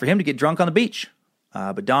 More time for him to get drunk on the beach.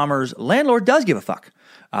 But Dahmer's landlord does give a fuck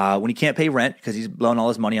when he can't pay rent because he's blown all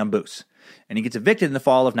his money on booze. And he gets evicted in the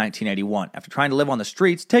fall of 1981. After trying to live on the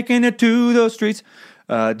streets, taking it to the streets,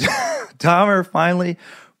 Dahmer finally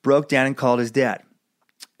broke down and called his dad.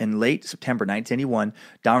 In late September 1981,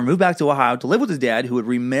 Dahmer moved back to Ohio to live with his dad, who had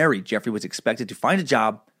remarried. Jeffrey was expected to find a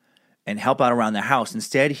job and help out around the house.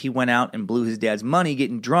 Instead, he went out and blew his dad's money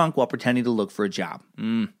getting drunk while pretending to look for a job.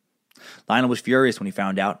 Lionel was furious when he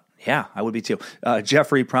found out. Yeah, I would be too.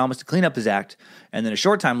 Jeffrey promised to clean up his act, and then a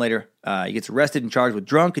short time later, he gets arrested and charged with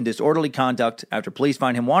drunk and disorderly conduct after police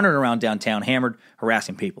find him wandering around downtown hammered,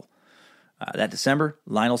 harassing people. That December,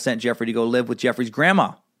 Lionel sent Jeffrey to go live with Jeffrey's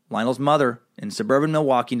grandma, Lionel's mother, in suburban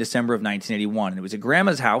Milwaukee in December of 1981. And it was at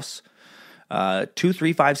Grandma's house,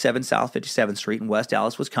 2357 South 57th Street in West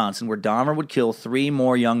Allis, Wisconsin, where Dahmer would kill 3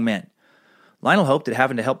 more young men. Lionel hoped that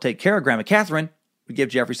having to help take care of Grandma Catherine would give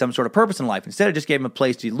Jeffrey some sort of purpose in life. Instead, it just gave him a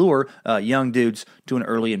place to lure young dudes to an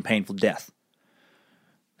early and painful death.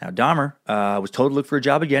 Now, Dahmer was told to look for a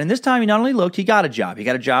job again, and this time he not only looked, he got a job. He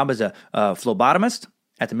got a job as a phlebotomist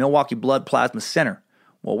at the Milwaukee Blood Plasma Center.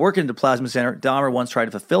 While working at the plasma center, Dahmer once tried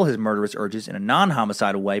to fulfill his murderous urges in a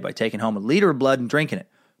non-homicidal way by taking home a liter of blood and drinking it.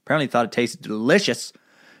 Apparently he thought it tasted delicious,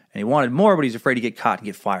 and he wanted more, but he was afraid to get caught and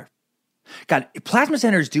get fired. God, plasma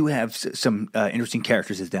centers do have some interesting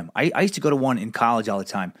characters as them. I used to go to one in college all the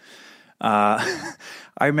time. I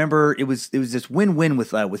remember it was this win-win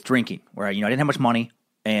with drinking, where I didn't have much money,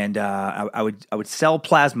 and I would sell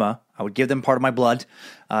plasma. I would give them part of my blood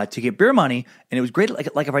to get beer money, and it was great.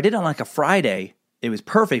 Like if I did it on like a Friday, it was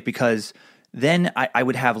perfect because then I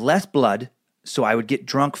would have less blood, so I would get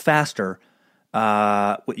drunk faster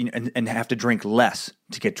and have to drink less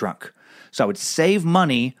to get drunk. So I would save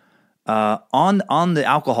money on the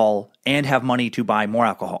alcohol and have money to buy more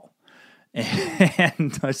alcohol.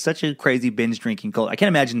 And it's such a crazy binge drinking culture. I can't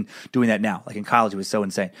imagine doing that now. Like in college, it was so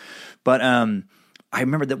insane. But I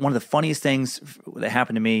remember that one of the funniest things that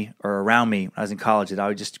happened to me or around me when I was in college that I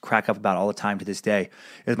would just crack up about all the time to this day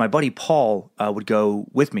is my buddy Paul would go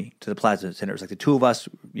with me to the plasma centers. Like the two of us,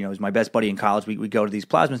 you know, was my best buddy in college. We'd go to these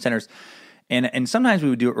plasma centers. And sometimes we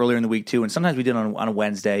would do it earlier in the week too, and sometimes we did it on a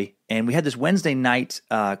Wednesday. And we had this Wednesday night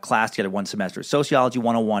class together one semester, Sociology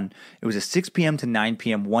 101. It was a 6 p.m. to 9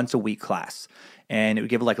 p.m. once a week class. And it would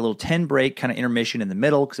give like a little 10 break kind of intermission in the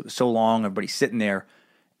middle because it was so long, everybody's sitting there.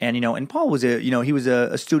 And, you know, and Paul was he was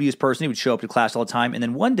a studious person. He would show up to class all the time. And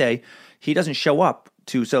then one day he doesn't show up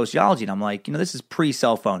to sociology. And I'm like, you know, this is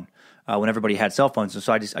pre-cell phone when everybody had cell phones. And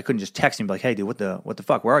so I couldn't just text him like, hey, dude, what the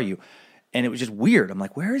fuck? Where are you? And it was just weird. I'm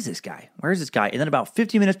like, where is this guy? Where is this guy? And then about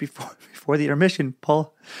 15 minutes before the intermission,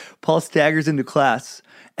 Paul staggers into class,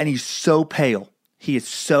 and he's so pale. He is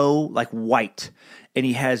so like white, and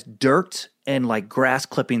he has dirt and like grass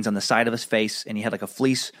clippings on the side of his face, and he had like a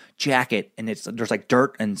fleece jacket, and there's like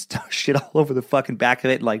dirt and shit all over the fucking back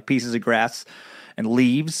of it, like pieces of grass and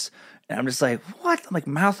leaves. And I'm just like, what? I'm like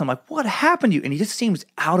mouthing. I'm like, what happened to you? And he just seems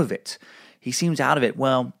out of it. He seems out of it.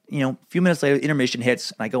 Well, you know, a few minutes later, intermission hits,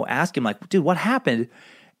 and I go ask him, like, dude, what happened?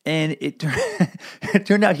 And it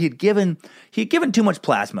turned out he had given too much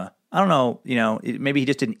plasma. I don't know, you know, maybe he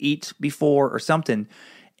just didn't eat before or something.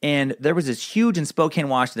 And there was this huge in Spokane,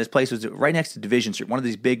 Washington. This place was right next to Division Street, one of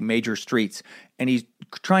these big major streets. And he's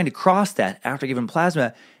trying to cross that after giving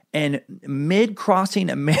plasma. And mid-crossing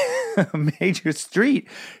a major street,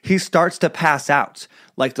 he starts to pass out.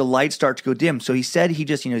 Like the lights start to go dim. So he said he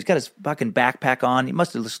just, you know, he's got his fucking backpack on. He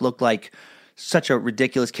must have just looked like such a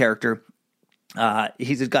ridiculous character.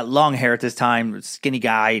 He's got long hair at this time, skinny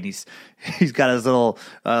guy, and he's got his little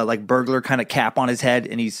like burglar kind of cap on his head,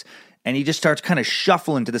 and he just starts kind of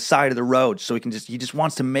shuffling to the side of the road. So he just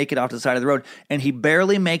wants to make it off to the side of the road, and he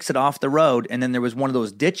barely makes it off the road. And then there was one of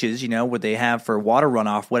those ditches, you know, where they have for water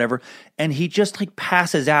runoff, whatever. And he just like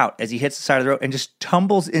passes out as he hits the side of the road and just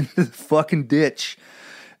tumbles into the fucking ditch.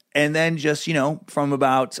 And then just, you know, from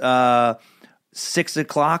about 6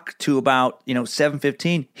 o'clock to about, you know,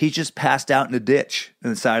 7:15, he's just passed out in the ditch on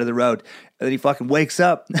the side of the road. And then he fucking wakes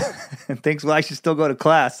up and thinks, well, I should still go to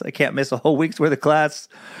class. I can't miss a whole week's worth of class,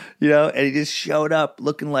 you know? And he just showed up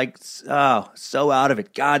looking like, oh, so out of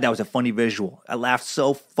it. God, that was a funny visual. I laughed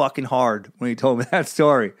so fucking hard when he told me that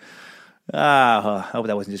story. I hope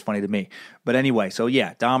that wasn't just funny to me. But anyway, so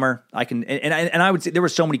yeah, Dahmer, and I would say there were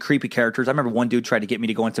so many creepy characters. I remember one dude tried to get me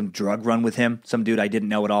to go on some drug run with him. Some dude I didn't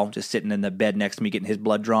know at all, just sitting in the bed next to me getting his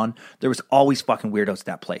blood drawn. There was always fucking weirdos at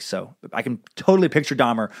that place. So I can totally picture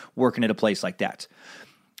Dahmer working at a place like that.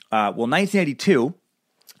 1982,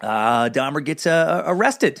 Dahmer gets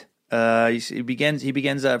arrested. He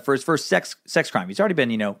begins for his first sex crime. He's already been,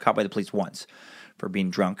 you know, caught by the police once for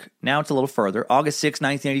being drunk. Now it's a little further. August 6,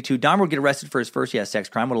 1982, Dahmer would get arrested for his first sex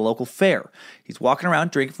crime at a local fair. He's walking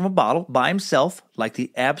around drinking from a bottle by himself, like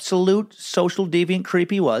the absolute social deviant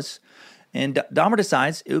creep he was. And Dahmer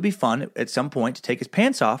decides it would be fun at some point to take his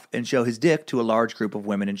pants off and show his dick to a large group of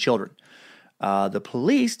women and children. The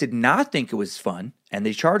police did not think it was fun, and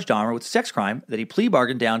they charged Dahmer with a sex crime that he plea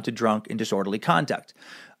bargained down to drunk and disorderly conduct.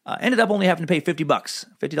 Ended up only having to pay $50,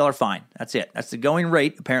 $50 fine. That's it. That's the going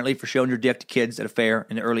rate, apparently, for showing your dick to kids at a fair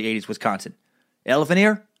in the early 80s, Wisconsin. Elephant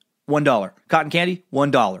ear, $1. Cotton candy,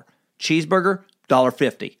 $1. Cheeseburger,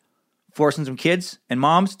 $1.50. Forcing some kids and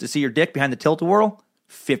moms to see your dick behind the tilt-a-whirl,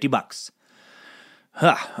 $50.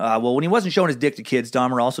 Well, when he wasn't showing his dick to kids,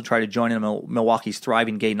 Dahmer also tried to join in Milwaukee's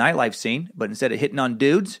thriving gay nightlife scene, but instead of hitting on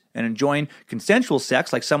dudes and enjoying consensual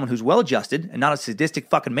sex like someone who's well-adjusted and not a sadistic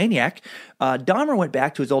fucking maniac, Dahmer went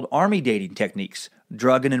back to his old army dating techniques,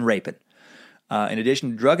 drugging and raping. In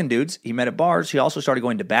addition to drugging dudes he met at bars, he also started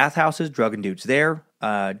going to bathhouses, drugging dudes there.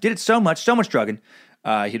 Did it so much drugging,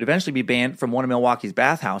 he'd eventually be banned from one of Milwaukee's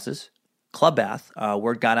bathhouses, Club Bath.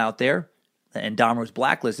 Word got out there, and Dahmer was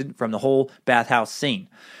blacklisted from the whole bathhouse scene.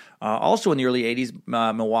 Also in the early 80s,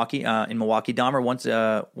 Milwaukee, Dahmer once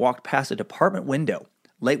walked past a department window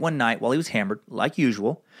late one night while he was hammered, like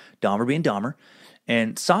usual, Dahmer being Dahmer,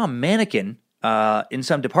 and saw a mannequin in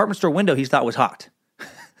some department store window he thought was hot.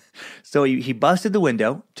 So he busted the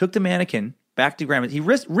window, took the mannequin back to Grandma's. He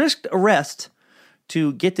risked arrest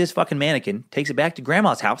to get this fucking mannequin, takes it back to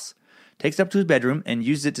Grandma's house, takes it up to his bedroom, and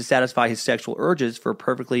uses it to satisfy his sexual urges for a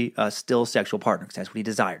perfectly still sexual partner, because that's what he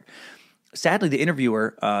desired. Sadly, the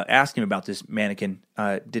interviewer asked him about this mannequin,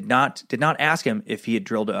 did not ask him if he had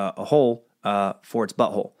drilled a hole for its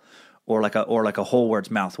butthole, or like a hole where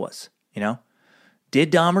its mouth was. You know,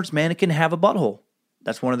 did Dahmer's mannequin have a butthole?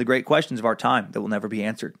 That's one of the great questions of our time that will never be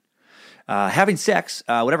answered. Having sex,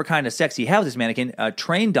 whatever kind of sex he had with this mannequin,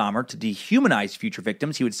 trained Dahmer to dehumanize future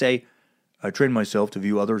victims. He would say, I trained myself to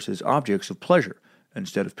view others as objects of pleasure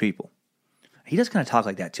instead of people. He does kind of talk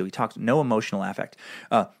like that, too. He talks no emotional affect.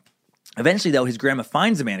 Eventually, though, his grandma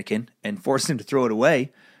finds the mannequin and forces him to throw it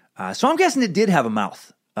away. So I'm guessing it did have a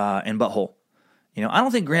mouth and butthole. You know, I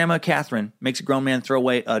don't think Grandma Catherine makes a grown man throw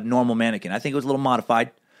away a normal mannequin. I think it was a little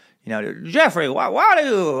modified. You know, Jeffrey, why do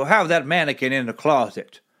you have that mannequin in the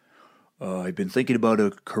closet? I've been thinking about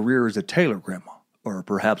a career as a tailor, Grandma, or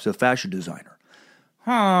perhaps a fashion designer.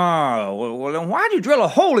 Well, then why do you drill a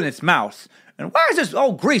hole in its mouth? And why is this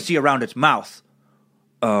all greasy around its mouth?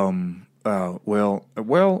 Because...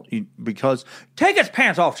 Take its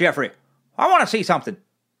pants off, Jeffrey. I want to see something.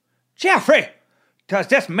 Jeffrey, does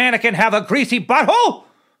this mannequin have a greasy butthole?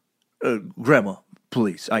 Grandma,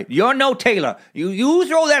 please. You're no tailor. You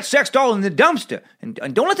throw that sex doll in the dumpster and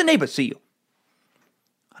don't let the neighbors see you.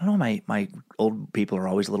 I don't know, my old people are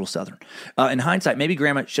always a little southern. In hindsight, maybe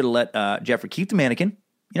Grandma should have let Jeffrey keep the mannequin.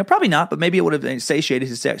 You know, probably not, but maybe it would have satiated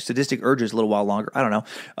his sadistic urges a little while longer. I don't know.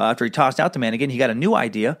 After he tossed out the mannequin, he got a new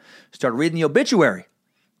idea, started reading the obituary.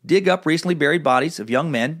 Dig up recently buried bodies of young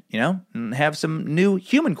men, you know, and have some new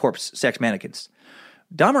human corpse sex mannequins.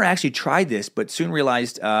 Dahmer actually tried this, but soon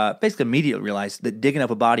realized, basically immediately realized, that digging up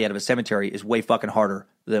a body out of a cemetery is way fucking harder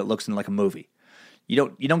than it looks in like a movie. You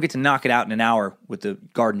don't get to knock it out in an hour with the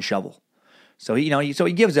garden shovel. So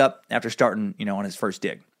he gives up after starting, on his first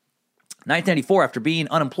dig. 1994, after being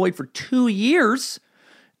unemployed for 2 years,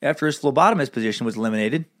 after his phlebotomist position was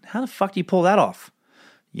eliminated, how the fuck do you pull that off?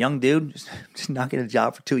 Young dude, just not getting a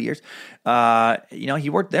job for 2 years. He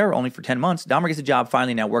worked there only for 10 months. Dahmer gets a job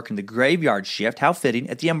finally now working the graveyard shift, how fitting,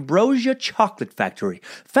 at the Ambrosia Chocolate Factory,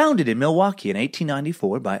 founded in Milwaukee in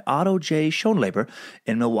 1894 by Otto J. Schoenleber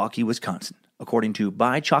in Milwaukee, Wisconsin. According to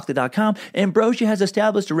BuyChocolate.com, Ambrosia has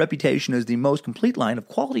established a reputation as the most complete line of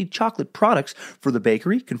quality chocolate products for the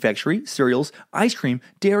bakery, confectionery, cereals, ice cream,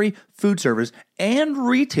 dairy, food service, and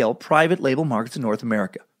retail private label markets in North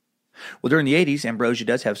America. Well, during the 80s, Ambrosia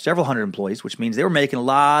does have several hundred employees, which means they were making a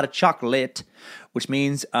lot of chocolate, which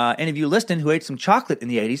means any of you listening who ate some chocolate in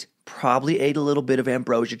the 80s probably ate a little bit of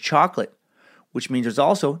Ambrosia chocolate, which means there's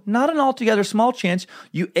also not an altogether small chance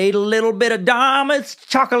you ate a little bit of Dahmer's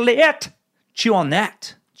chocolate. Chew on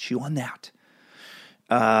that.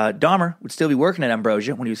 Dahmer would still be working at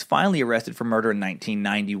Ambrosia when he was finally arrested for murder in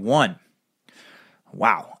 1991.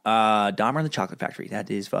 Wow. Dahmer and the Chocolate Factory.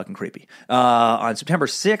 That is fucking creepy. On September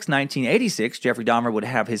 6, 1986, Jeffrey Dahmer would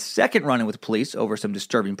have his second run-in with police over some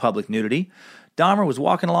disturbing public nudity. Dahmer was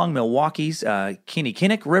walking along Milwaukee's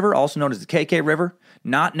Kinnickinnick River, also known as the KK River,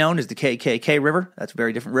 not known as the KKK River. That's a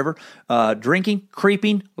very different river. Drinking,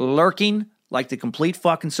 creeping, lurking, like the complete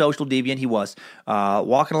fucking social deviant he was,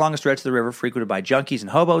 walking along a stretch of the river frequented by junkies and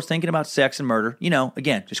hobos thinking about sex and murder.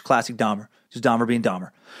 Again, just classic Dahmer. Just Dahmer being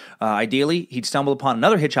Dahmer. Ideally, he'd stumble upon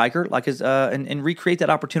another hitchhiker and recreate that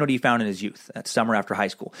opportunity he found in his youth, that summer after high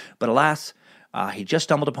school. But alas, he just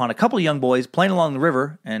stumbled upon a couple of young boys playing along the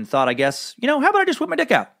river and thought, I guess, how about I just whip my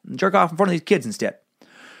dick out and jerk off in front of these kids instead?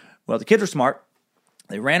 Well, the kids were smart.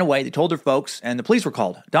 They ran away, they told their folks, and the police were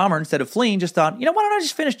called. Dahmer, instead of fleeing, just thought, why don't I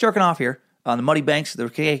just finish jerking off here on the muddy banks of the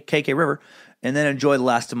KK River, and then enjoy the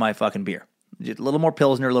last of my fucking beer. Just a little more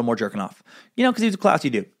Pilsner, a little more jerking off. Because he was a classy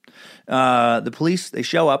dude. The police, they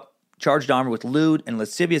show up, charge Dahmer with lewd and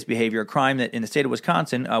lascivious behavior, a crime that in the state of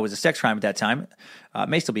Wisconsin was a sex crime at that time.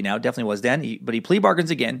 May still be now, definitely was then. But he plea bargains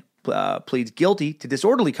again, pleads guilty to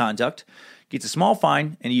disorderly conduct, gets a small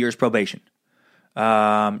fine and a year's probation.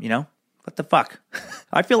 What the fuck?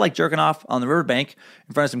 I feel like jerking off on the riverbank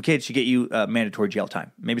in front of some kids should get you mandatory jail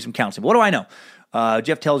time. Maybe some counseling. But what do I know?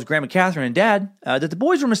 Jeff tells Grandma Catherine and Dad that the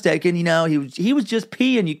boys were mistaken. He was just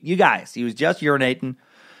peeing, you guys. He was just urinating.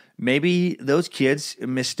 Maybe those kids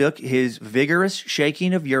mistook his vigorous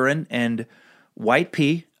shaking of urine and white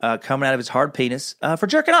pee coming out of his hard penis for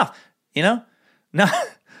jerking off. No,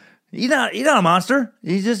 he's not a monster.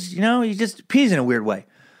 He just pees in a weird way.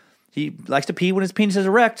 He likes to pee when his penis is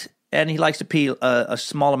erect, and he likes to pee a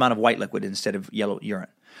small amount of white liquid instead of yellow urine.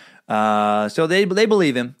 So they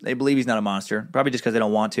believe him. They believe he's not a monster. Probably just because they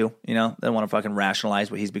don't want to. They don't want to fucking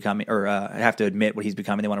rationalize what he's becoming, or have to admit what he's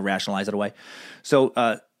becoming. They want to rationalize it away.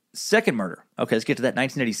 So second murder. Okay, let's get to that.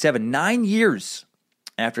 1987. 9 years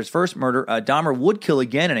after his first murder, Dahmer would kill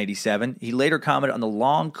again in 87. He later commented on the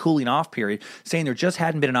long cooling off period, saying there just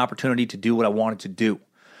hadn't been an opportunity to do what I wanted to do.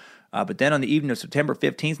 But then on the evening of September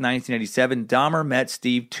 15th, 1987, Dahmer met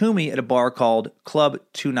Steve Toomey at a bar called Club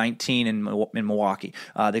 219 in Milwaukee.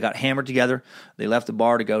 They got hammered together. They left the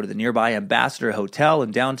bar to go to the nearby Ambassador Hotel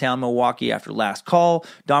in downtown Milwaukee after last call.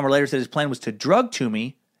 Dahmer later said his plan was to drug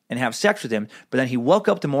Toomey and have sex with him, but then he woke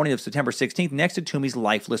up the morning of September 16th next to Toomey's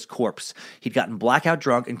lifeless corpse. He'd gotten blackout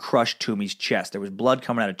drunk and crushed Toomey's chest. There was blood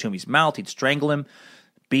coming out of Toomey's mouth. He'd strangled him,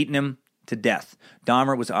 beaten him to death.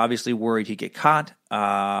 Dahmer was obviously worried he'd get caught,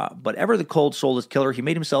 but ever the cold, soulless killer, he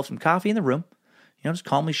made himself some coffee in the room, just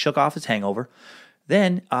calmly shook off his hangover.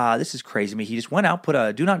 Then, this is crazy to me, he just went out, put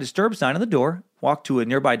a do not disturb sign on the door, walked to a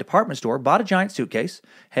nearby department store, bought a giant suitcase,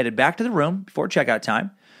 headed back to the room before checkout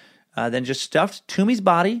time, then just stuffed Toomey's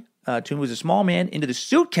body, Toomey was a small man, into the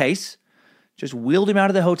suitcase, just wheeled him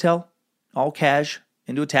out of the hotel, all cash,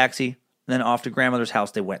 into a taxi, and then off to grandmother's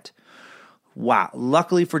house they went. Wow.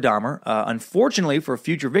 Luckily for Dahmer, unfortunately for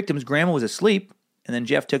future victims, Grandma was asleep, and then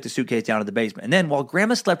Jeff took the suitcase down to the basement. And then while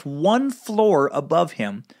Grandma slept one floor above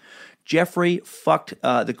him, Jeffrey fucked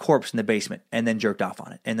the corpse in the basement and then jerked off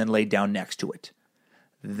on it and then laid down next to it.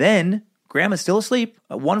 Then, Grandma's still asleep,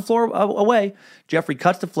 one floor away. Jeffrey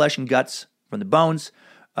cuts the flesh and guts from the bones,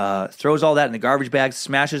 throws all that in the garbage bag,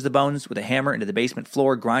 smashes the bones with a hammer into the basement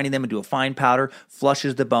floor, grinding them into a fine powder,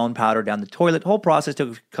 flushes the bone powder down the toilet. The whole process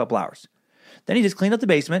took a couple hours. Then he just cleaned up the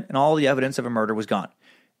basement, and all the evidence of a murder was gone.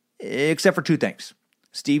 Except for two things.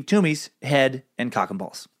 Steve Toomey's head and cock and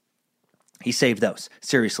balls. He saved those.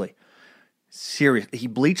 Seriously. He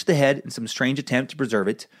bleached the head in some strange attempt to preserve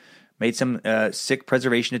it, made some sick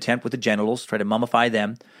preservation attempt with the genitals, tried to mummify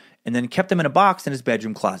them, and then kept them in a box in his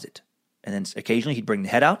bedroom closet. And then occasionally he'd bring the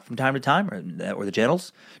head out from time to time, or the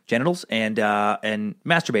genitals, and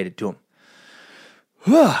masturbated to them.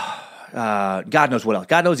 God knows what else.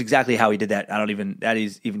 God knows exactly how he did that. That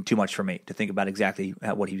is even too much for me to think about exactly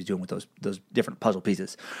what he was doing with those different puzzle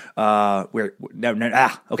pieces. Okay.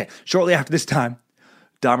 Shortly after this time,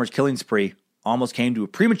 Dahmer's killing spree almost came to a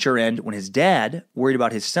premature end when his dad, worried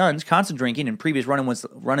about his son's constant drinking and previous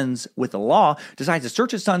run-ins with the law, decides to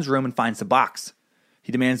search his son's room and finds the box.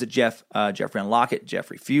 He demands that Jeffrey unlock it.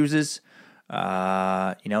 Jeff refuses.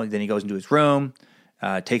 Then he goes into his room,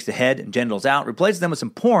 takes the head and genitals out, replaces them with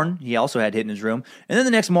some porn he also had hidden in his room, and then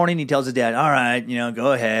the next morning he tells his dad, all right,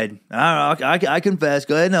 go ahead. I confess.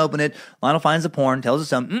 Go ahead and open it. Lionel finds the porn, tells his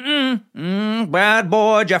son, bad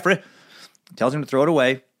boy, Jeffrey. Tells him to throw it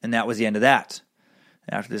away, and that was the end of that.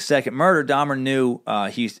 After the second murder, Dahmer knew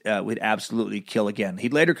he would absolutely kill again.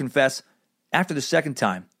 He'd later confess, after the second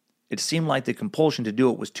time, it seemed like the compulsion to do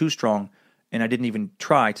it was too strong, and I didn't even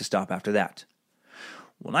try to stop after that.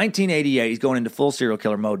 Well, 1988, he's going into full serial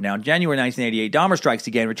killer mode now. In January 1988, Dahmer strikes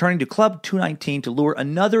again, returning to Club 219 to lure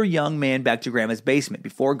another young man back to Grandma's basement.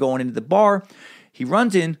 Before going into the bar, he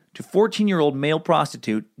runs into 14-year-old male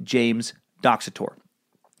prostitute James Doxator.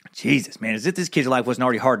 Jesus, man, as if this kid's life wasn't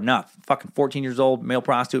already hard enough. Fucking 14 years old, male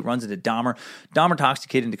prostitute, runs into Dahmer. Dahmer talks the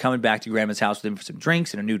kid into coming back to Grandma's house with him for some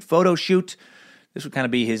drinks and a nude photo shoot. This would kind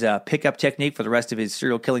of be his pickup technique for the rest of his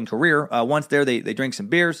serial killing career. Once there, they drink some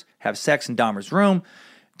beers, have sex in Dahmer's room.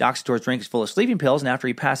 Doxator's drink is full of sleeping pills, and after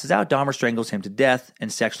he passes out, Dahmer strangles him to death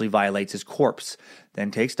and sexually violates his corpse.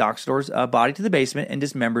 Then takes Doxator's body to the basement and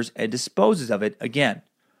dismembers and disposes of it again.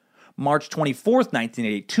 March 24th,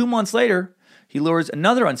 1988, 2 months later, he lures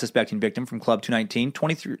another unsuspecting victim from Club 219,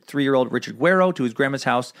 23-year-old Richard Guerrero, to his grandma's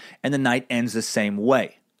house, and the night ends the same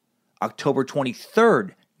way. October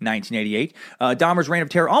 23rd, 1988, Dahmer's reign of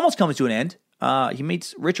terror almost comes to an end. He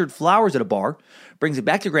meets Richard Flowers at a bar, brings him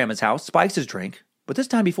back to Grandma's house, spikes his drink, but this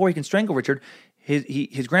time before he can strangle Richard,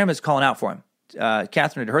 his grandma's calling out for him.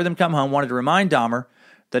 Catherine had heard them come home, wanted to remind Dahmer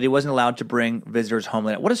that he wasn't allowed to bring visitors home.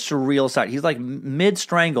 What a surreal sight. He's like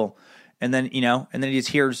mid-strangle, and then he just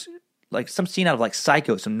hears like some scene out of like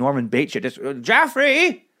Psycho, some Norman Bates shit. Just,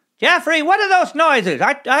 Jeffrey, what are those noises?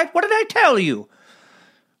 What did I tell you?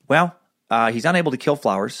 Well, he's unable to kill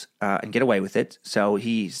Flowers and get away with it, so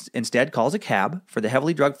he instead calls a cab for the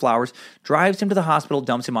heavily drugged Flowers, drives him to the hospital,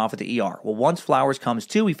 dumps him off at the ER. Well, once Flowers comes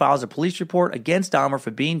to, he files a police report against Dahmer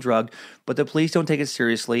for being drugged, but the police don't take it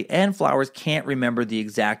seriously, and Flowers can't remember the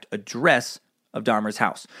exact address of Dahmer's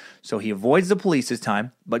house. So he avoids the police this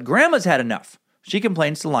time, but Grandma's had enough. She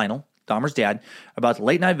complains to Lionel, Dahmer's dad, about the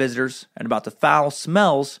late-night visitors and about the foul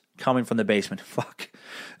smells coming from the basement. Fuck.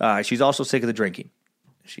 She's also sick of the drinking.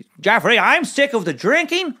 Jeffrey, I'm sick of the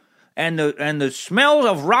drinking and the smell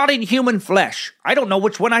of rotting human flesh. I don't know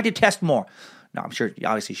which one I detest more. No, I'm sure,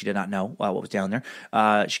 obviously, she did not know what was down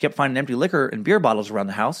there. She kept finding empty liquor and beer bottles around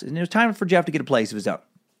the house, and it was time for Jeff to get a place of his own.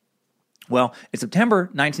 Well, in September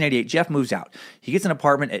 1988, Jeff moves out. He gets an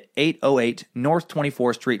apartment at 808 North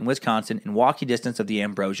 24th Street in Wisconsin in walking distance of the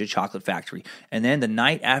Ambrosia Chocolate Factory. And then the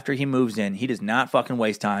night after he moves in, he does not fucking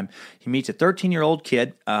waste time. He meets a 13-year-old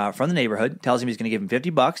kid from the neighborhood, tells him he's going to give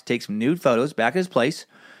him $50, takes some nude photos back at his place.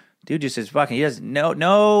 Dude just says fucking, he has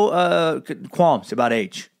no qualms about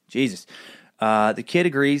age. Jesus. The kid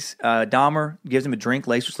agrees. Dahmer gives him a drink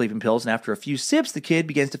laced with sleeping pills, and after a few sips, the kid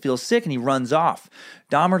begins to feel sick and he runs off.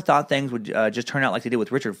 Dahmer thought things would just turn out like they did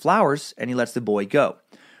with Richard Flowers, and he lets the boy go.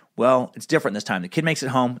 Well, it's different this time. The kid makes it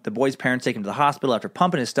home. The boy's parents take him to the hospital after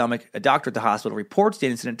pumping his stomach. A doctor at the hospital reports the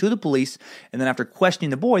incident to the police, and then after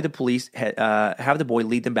questioning the boy, the police have the boy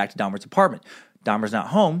lead them back to Dahmer's apartment. Dahmer's not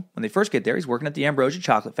home. When they first get there, he's working at the Ambrosia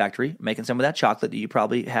Chocolate Factory, making some of that chocolate that you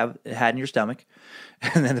probably have had in your stomach.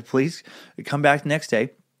 And then the police come back the next day.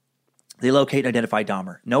 They locate and identify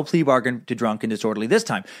Dahmer. No plea bargain to drunk and disorderly this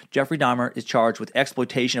time. Jeffrey Dahmer is charged with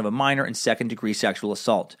exploitation of a minor and second-degree sexual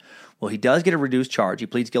assault. Well, he does get a reduced charge. He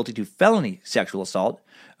pleads guilty to felony sexual assault,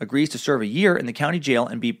 agrees to serve a year in the county jail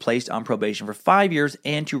and be placed on probation for 5 years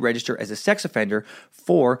and to register as a sex offender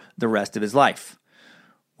for the rest of his life.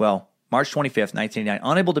 Well, March 25th, 1989,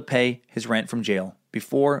 unable to pay his rent from jail.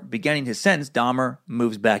 Before beginning his sentence, Dahmer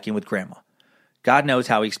moves back in with Grandma. God knows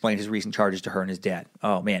how he explained his recent charges to her and his dad.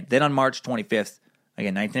 Oh, man. Then on March 25th,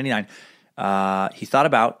 again, 1999, he thought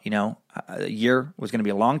about, a year was going to be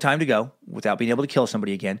a long time to go without being able to kill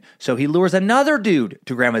somebody again. So he lures another dude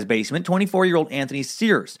to Grandma's basement, 24-year-old Anthony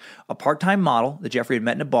Sears, a part-time model that Jeffrey had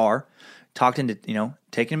met in a bar, talked into,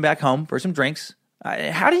 taking him back home for some drinks.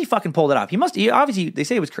 How did he fucking pull that off? He obviously, they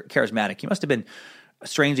say he was charismatic. He must have been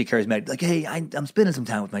strangely charismatic. Like, hey, I'm spending some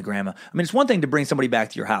time with my grandma. I mean, it's one thing to bring somebody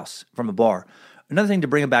back to your house from a bar. Another thing to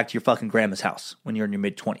bring him back to your fucking grandma's house when you're in your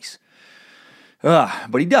mid-20s.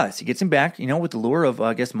 But he does. He gets him back, with the lure of,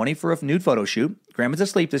 money for a nude photo shoot. Grandma's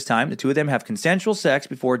asleep this time. The two of them have consensual sex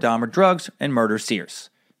before Dahmer drugs and murders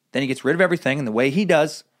Sears. Then he gets rid of everything in the way he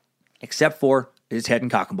does, except for his head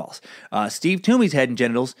and cock and balls. Steve Toomey's head and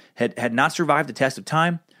genitals had not survived the test of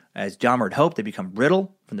time. As Dahmer had hoped, they'd become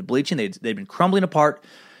brittle from the bleaching. They'd been crumbling apart.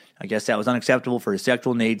 I guess that was unacceptable for his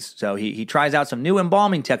sexual needs. So he tries out some new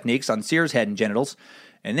embalming techniques on Sears' head and genitals.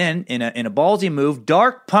 And then, in a ballsy move,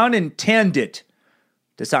 dark pun intended,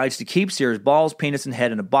 decides to keep Sears' balls, penis, and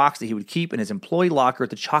head in a box that he would keep in his employee locker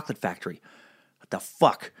at the chocolate factory. What the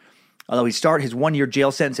fuck? Although he'd start his 1-year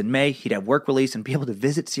jail sentence in May, he'd have work release and be able to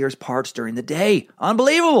visit Sears' parts during the day.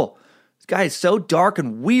 Unbelievable! This guy is so dark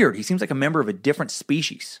and weird. He seems like a member of a different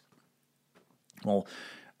species. Well,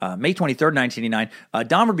 May 23rd, 1989,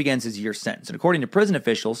 Dahmer begins his year sentence. And according to prison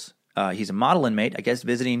officials, he's a model inmate, I guess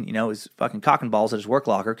visiting, his fucking cock and balls at his work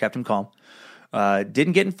locker, kept him calm.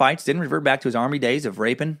 Didn't get in fights, didn't revert back to his army days of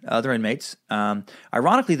raping other inmates.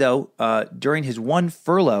 Ironically, though, during his one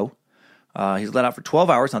furlough, he's let out for 12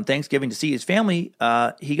 hours on Thanksgiving to see his family.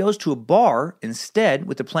 He goes to a bar instead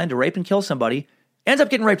with the plan to rape and kill somebody, ends up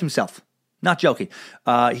getting raped himself. Not joking.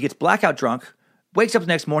 He gets blackout drunk, wakes up the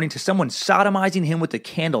next morning to someone sodomizing him with a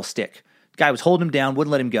candlestick. The guy was holding him down,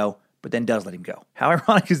 wouldn't let him go, but then does let him go. How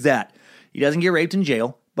ironic is that? He doesn't get raped in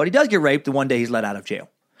jail, but he does get raped the one day he's let out of jail.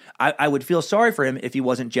 I would feel sorry for him if he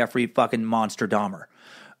wasn't Jeffrey fucking Monster Dahmer.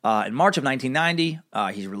 In March of 1990,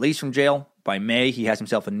 he's released from jail. By May, he has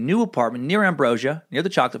himself a new apartment near Ambrosia, near the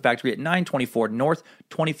chocolate factory at 924 North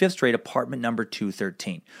 25th Street, apartment number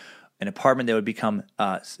 213. An apartment that would become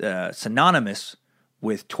synonymous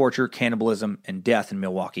with torture, cannibalism, and death in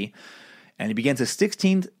Milwaukee. And he begins a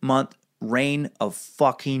 16-month reign of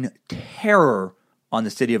fucking terror on the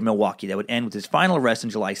city of Milwaukee that would end with his final arrest on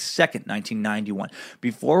July 2nd, 1991.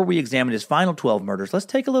 Before we examine his final 12 murders, let's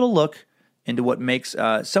take a little look into what makes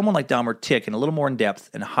someone like Dahmer tick in a little more in depth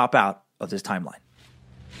and hop out of this timeline.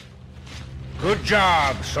 Good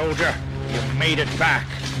job, soldier. You made it back.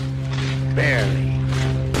 Barely.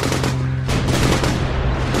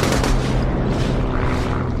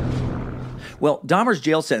 Well, Dahmer's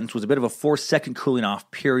jail sentence was a bit of a 4-second cooling off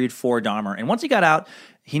period for Dahmer. And once he got out,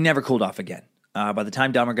 he never cooled off again. By the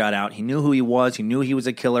time Dahmer got out, he knew who he was. He knew he was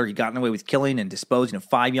a killer. He'd gotten away with killing and disposing of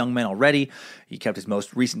 5 young men already. He kept his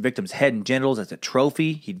most recent victim's head and genitals as a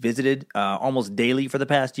trophy. He'd visited almost daily for the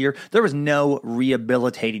past year. There was no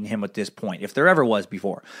rehabilitating him at this point, if there ever was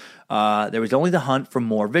before. There was only the hunt for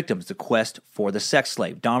more victims, the quest for the sex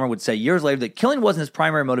slave. Dahmer would say years later that killing wasn't his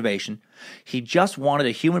primary motivation. He just wanted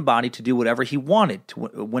a human body to do whatever he wanted,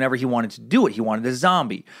 whenever he wanted to do it. He wanted a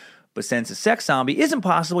zombie. But since a sex zombie isn't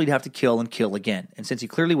possible, he'd have to kill and kill again. And since he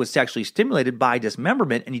clearly was sexually stimulated by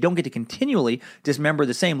dismemberment, and you don't get to continually dismember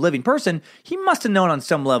the same living person, he must have known on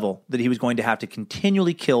some level that he was going to have to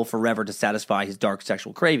continually kill forever to satisfy his dark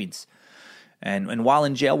sexual cravings. And while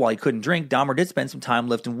in jail, while he couldn't drink, Dahmer did spend some time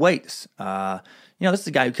lifting weights. This is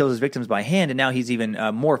a guy who kills his victims by hand, and now he's even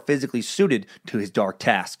more physically suited to his dark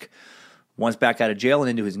task. Once back out of jail and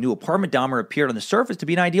into his new apartment, Dahmer appeared on the surface to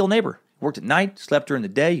be an ideal neighbor. He worked at night, slept during the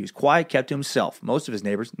day, he was quiet, kept to himself. Most of his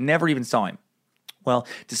neighbors never even saw him. Well,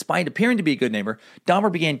 despite appearing to be a good neighbor,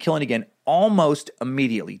 Dahmer began killing again almost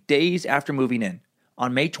immediately, days after moving in.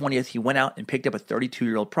 On May 20th, he went out and picked up a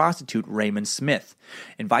 32-year-old prostitute, Raymond Smith,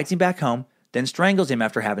 invites him back home, then strangles him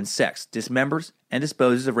after having sex, dismembers and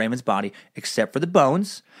disposes of Raymond's body except for the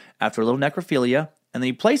bones, after a little necrophilia, and then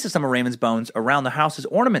he places some of Raymond's bones around the house as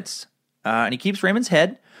ornaments. And he keeps Raymond's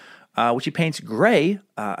head, which he paints gray,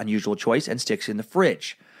 unusual choice, and sticks in the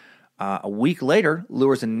fridge. A week later,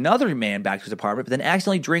 lures another man back to his apartment, but then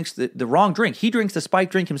accidentally drinks the wrong drink. He drinks the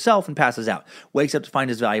spiked drink himself and passes out. Wakes up to find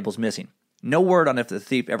his valuables missing. No word on if the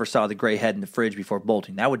thief ever saw the gray head in the fridge before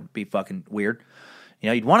bolting. That would be fucking weird.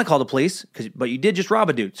 You'd want to call the police, but you did just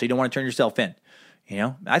rob a dude, so you don't want to turn yourself in.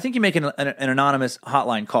 I think you make an anonymous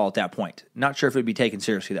hotline call at that point. Not sure if it would be taken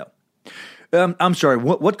seriously, though. I'm sorry,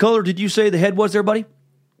 what color did you say the head was there, buddy?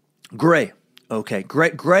 Gray. Okay,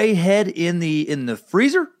 gray head in the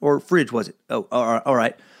freezer or fridge, was it? Oh, all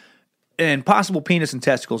right. And possible penis and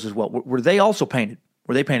testicles as well. Were they also painted?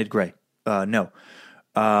 Were they painted gray? No.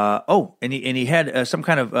 And he had some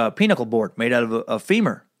kind of pinnacle board made out of a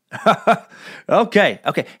femur. Okay.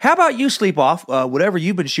 How about you sleep off whatever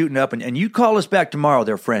you've been shooting up, and you call us back tomorrow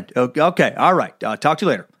there, friend. Okay, all right. Talk to you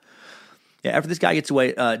later. Yeah, after this guy gets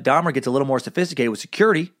away, Dahmer gets a little more sophisticated with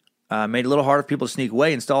security. Made it a little harder for people to sneak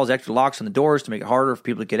away, installs extra locks on the doors to make it harder for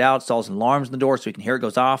people to get out, installs alarms on the door so he can hear it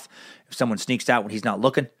goes off if someone sneaks out when he's not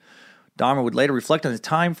looking. Dahmer would later reflect on his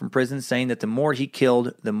time from prison, saying that the more he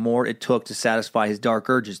killed, the more it took to satisfy his dark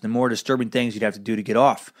urges, the more disturbing things he'd have to do to get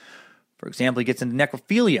off. For example, he gets into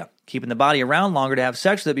necrophilia, keeping the body around longer to have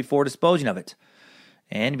sex with it before disposing of it.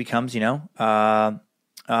 And he becomes,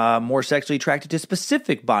 more sexually attracted to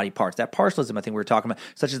specific body parts. That partialism I think we were talking about,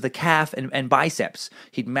 such as the calf and biceps.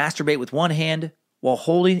 He'd masturbate with one hand while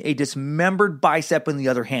holding a dismembered bicep in the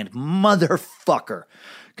other hand. Motherfucker.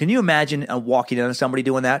 Can you imagine walking into somebody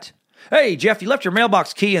doing that? Hey, Jeff, you left your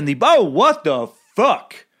mailbox key in the... Oh, what the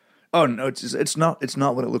fuck? Oh, no, it's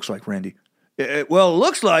not what it looks like, Randy. Well, it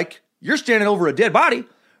looks like you're standing over a dead body,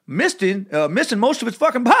 missing most of its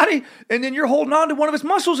fucking body, and then you're holding on to one of its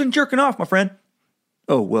muscles and jerking off, my friend.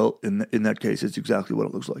 Oh, well, in that case, it's exactly what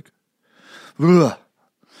it looks like. Ugh.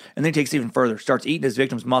 And then he takes it even further, starts eating his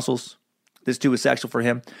victim's muscles. This, too, is sexual for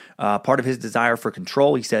him. Part of his desire for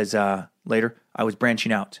control, he says later, I was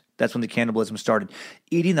branching out. That's when the cannibalism started.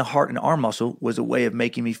 Eating the heart and arm muscle was a way of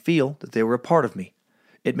making me feel that they were a part of me.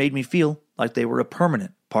 It made me feel like they were a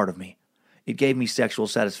permanent part of me. It gave me sexual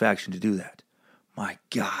satisfaction to do that. My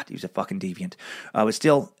God, he was a fucking deviant. But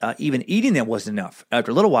still, even eating them wasn't enough.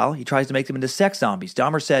 After a little while, he tries to make them into sex zombies.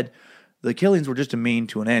 Dahmer said, the killings were just a mean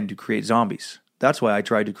to an end to create zombies. That's why I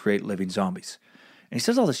tried to create living zombies. And he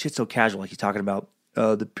says all this shit so casual, like he's talking about,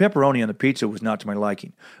 the pepperoni on the pizza was not to my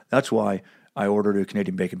liking. That's why I ordered a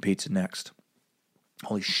Canadian bacon pizza next.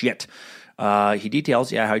 Holy shit. He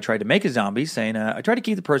details, how he tried to make a zombie, saying, I tried to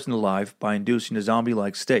keep the person alive by inducing a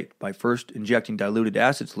zombie-like state, by first injecting diluted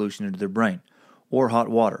acid solution into their brain, or hot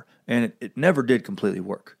water, and it never did completely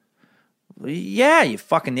work. Yeah, you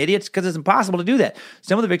fucking idiots, because it's impossible to do that.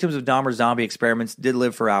 Some of the victims of Dahmer's zombie experiments did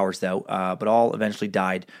live for hours, though, but all eventually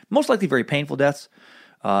died, most likely very painful deaths.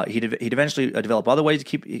 He'd eventually develop other ways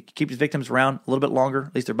to keep his victims around a little bit longer,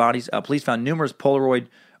 at least their bodies. Police found numerous Polaroid...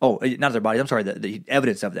 Oh, not their bodies, I'm sorry, the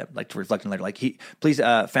evidence of them, like to reflect on later. Police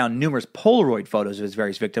found numerous Polaroid photos of his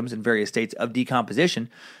various victims in various states of decomposition,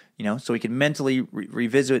 so he could mentally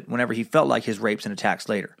revisit whenever he felt like his rapes and attacks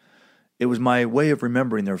later. It was my way of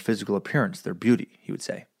remembering their physical appearance, their beauty, he would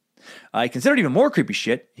say. I considered even more creepy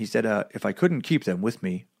shit. He said, if I couldn't keep them with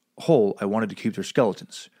me whole, I wanted to keep their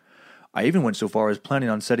skeletons. I even went so far as planning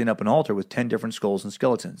on setting up an altar with 10 different skulls and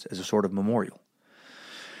skeletons as a sort of memorial.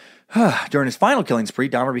 During his final killing spree,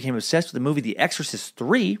 Dahmer became obsessed with the movie The Exorcist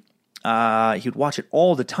 3. He would watch it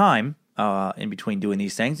all the time in between doing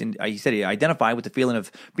these things, and he said he identified with the feeling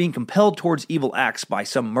of being compelled towards evil acts by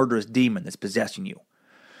some murderous demon that's possessing you.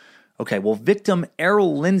 Okay, well, victim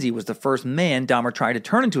Errol Lindsay was the first man Dahmer tried to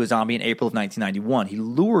turn into a zombie in April of 1991. He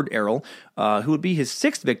lured Errol, who would be his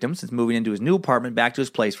sixth victim since moving into his new apartment, back to his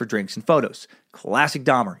place for drinks and photos. Classic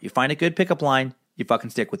Dahmer. You find a good pickup line, you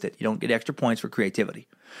fucking stick with it. You don't get extra points for creativity.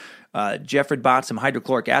 Jeff had bought some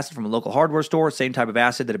hydrochloric acid from a local hardware store, same type of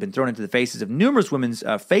acid that had been thrown into the faces of numerous women,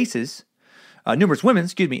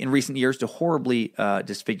 in recent years to horribly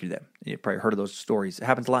disfigure them. You've probably heard of those stories. It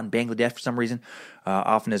happens a lot in Bangladesh for some reason,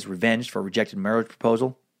 often as revenge for a rejected marriage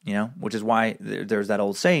proposal. which is why there's that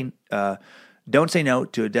old saying, don't say no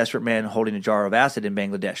to a desperate man holding a jar of acid in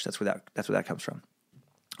Bangladesh. That's where that comes from.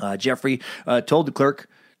 Jeffrey told the clerk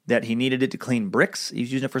that he needed it to clean bricks. He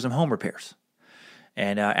was using it for some home repairs.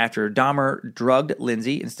 And after Dahmer drugged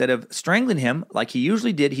Lindsay, instead of strangling him like he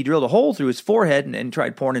usually did, he drilled a hole through his forehead and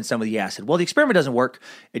tried pouring in some of the acid. Well, the experiment doesn't work.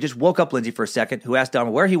 It just woke up Lindsay for a second, who asked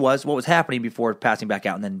Dahmer where he was, what was happening, before passing back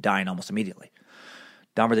out and then dying almost immediately.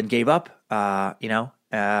 Dahmer then gave up,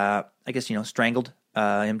 strangled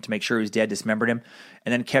him to make sure he was dead, dismembered him,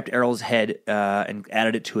 and then kept Errol's head and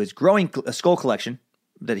added it to his growing skull collection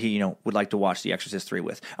that he, would like to watch The Exorcist 3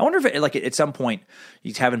 with. I wonder if, at some point,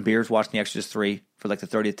 he's having beers watching The Exorcist 3 for, the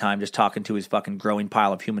 30th time, just talking to his fucking growing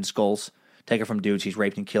pile of human skulls, taken from dudes he's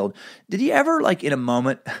raped and killed. Did he ever, in a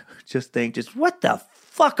moment, just think, what the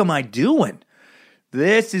fuck am I doing?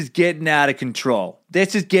 This is getting out of control.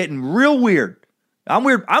 This is getting real weird. I'm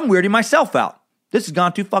weirding myself out. This has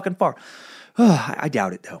gone too fucking far. I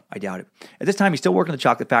doubt it, though. I doubt it. At this time, he's still working in the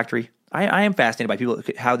chocolate factory. I am fascinated by people,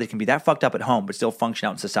 how they can be that fucked up at home but still function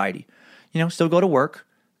out in society. Still go to work,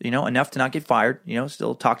 enough to not get fired,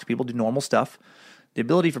 still talk to people, do normal stuff. The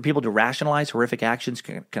ability for people to rationalize horrific actions,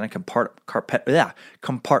 kind of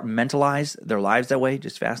compartmentalize their lives that way,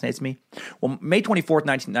 just fascinates me. Well, May 24th,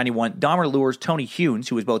 1991, Dahmer lures Tony Hunes,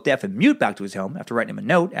 who was both deaf and mute, back to his home after writing him a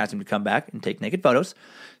note, asking him to come back and take naked photos,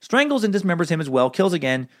 strangles and dismembers him as well, kills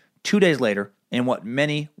again 2 days later in what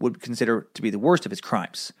many would consider to be the worst of his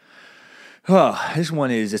crimes. Oh, this one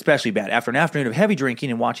is especially bad. After an afternoon of heavy drinking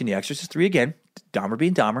and watching The Exorcist 3 again, Dahmer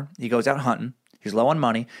being Dahmer, he goes out hunting. He's low on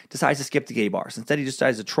money, decides to skip the gay bars. Instead, he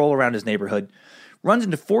decides to troll around his neighborhood, runs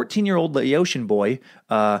into 14-year-old Laotian boy,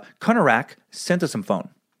 Kunarak Sinthasomphone.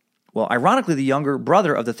 Well, ironically, the younger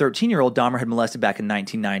brother of the 13-year-old Dahmer had molested back in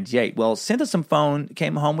 1998. Well, Sinthasomphone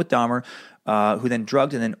came home with Dahmer, who then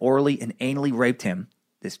drugged and then orally and anally raped him,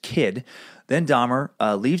 this kid. Then Dahmer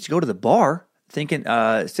leaves to go to the bar, thinking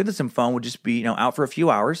Sinthasomphone would just be, out for a few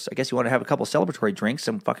hours. I guess he wanted to have a couple celebratory drinks,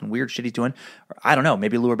 some fucking weird shit he's doing. Or, I don't know,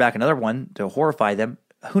 maybe lure back another one to horrify them.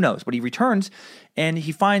 Who knows? But he returns, and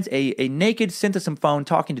he finds a naked Sinthasomphone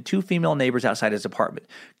talking to two female neighbors outside his apartment.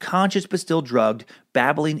 Conscious but still drugged,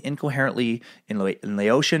 babbling incoherently in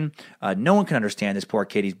Laotian. No one can understand this poor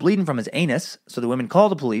kid. He's bleeding from his anus, so the women call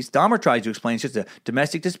the police. Dahmer tries to explain it's just a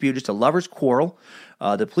domestic dispute, just a lover's quarrel.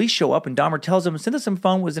 The police show up, and Dahmer tells them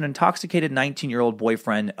Sinthasomphone was an intoxicated 19-year-old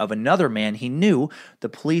boyfriend of another man he knew. The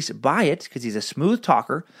police buy it because he's a smooth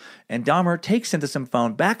talker, and Dahmer takes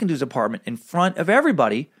Sinthasomphone back into his apartment in front of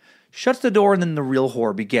everybody, shuts the door, and then the real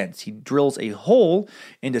horror begins. He drills a hole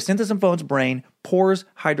into Sinthasophone's brain, pours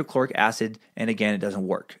hydrochloric acid, and again, it doesn't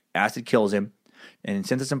work. Acid kills him, and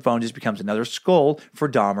Sinthasomphone just becomes another skull for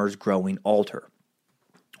Dahmer's growing altar.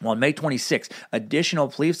 Well, on May 26th, additional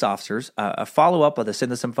police officers, a follow-up of the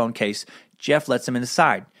Sinthasomphone case, Jeff lets him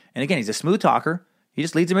inside. And again, he's a smooth talker. He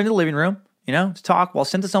just leads him into the living room, to talk, while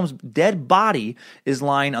Sinthasom's dead body is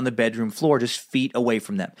lying on the bedroom floor just feet away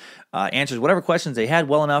from them. Answers whatever questions they had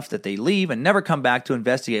well enough that they leave and never come back to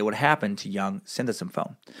investigate what happened to young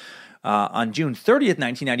Sinthasomphone. On June 30th,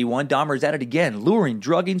 1991, Dahmer is at it again, luring,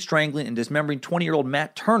 drugging, strangling, and dismembering 20-year-old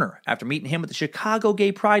Matt Turner after meeting him at the Chicago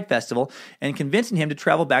Gay Pride Festival and convincing him to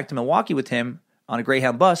travel back to Milwaukee with him on a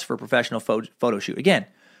Greyhound bus for a professional photo shoot. Again,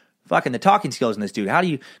 fucking the talking skills in this dude.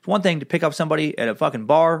 It's one thing to pick up somebody at a fucking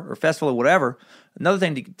bar or festival or whatever. Another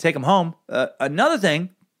thing to take them home. Another thing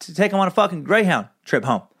to take them on a fucking Greyhound trip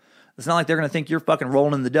home. It's not like they're going to think you're fucking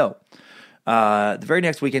rolling in the dough. The very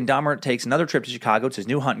next weekend, Dahmer takes another trip to Chicago to his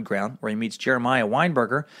new hunting ground, where he meets Jeremiah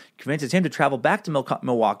Weinberger, convinces him to travel back to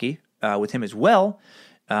Milwaukee with him as well.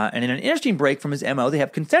 And in an interesting break from his MO, they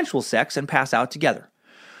have consensual sex and pass out together.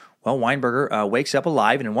 Well, Weinberger wakes up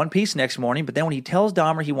alive and in one piece next morning, but then when he tells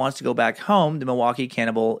Dahmer he wants to go back home, the Milwaukee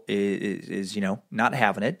cannibal is not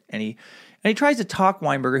having it, and he tries to talk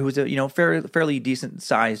Weinberger, who's a fairly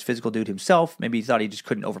decent-sized physical dude himself. Maybe he thought he just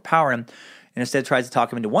couldn't overpower him, and instead tries to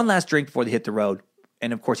talk him into one last drink before they hit the road.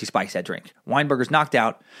 And of course, he spikes that drink. Weinberger's knocked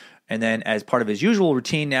out, and then as part of his usual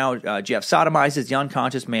routine now, Jeff sodomizes the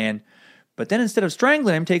unconscious man. But then instead of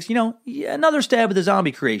strangling him, takes, another stab at the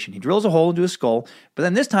zombie creation. He drills a hole into his skull, but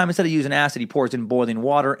then this time, instead of using acid, he pours in boiling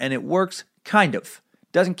water, and it works, kind of.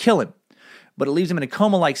 Doesn't kill him, but it leaves him in a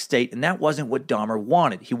coma-like state, and that wasn't what Dahmer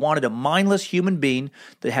wanted. He wanted a mindless human being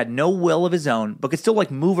that had no will of his own, but could still,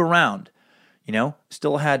 move around.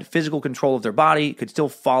 Still had physical control of their body, could still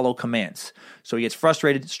follow commands. So he gets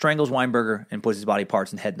frustrated, strangles Weinberger, and puts his body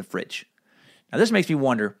parts and head in the fridge. Now, this makes me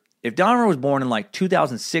wonder, if Dahmer was born in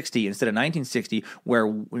 2060 instead of 1960, where,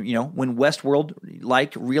 when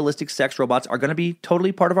Westworld-like realistic sex robots are going to be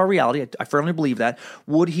totally part of our reality, I firmly believe that,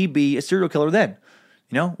 would he be a serial killer then?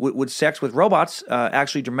 You know, would sex with robots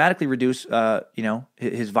actually dramatically reduce,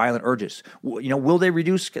 his violent urges? Will they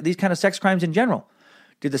reduce these kind of sex crimes in general?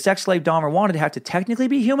 Did the sex slave Dahmer wanted have to technically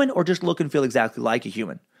be human or just look and feel exactly like a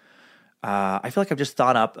human? I feel like I've just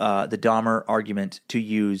thought up the Dahmer argument to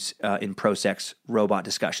use in pro-sex robot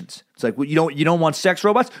discussions. It's like, well, you don't want sex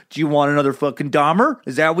robots? Do you want another fucking Dahmer?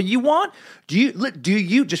 Is that what you want? Do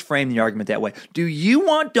you just frame the argument that way? Do you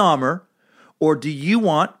want Dahmer? Or do you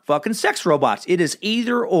want fucking sex robots? It is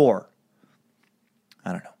either or.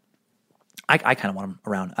 I don't know. I kind of want them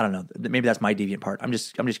around. I don't know. Maybe that's my deviant part. I'm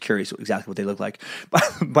just curious exactly what they look like.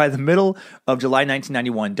 By the middle of July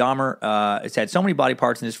 1991, Dahmer has had so many body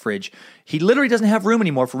parts in his fridge, he literally doesn't have room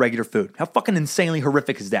anymore for regular food. How fucking insanely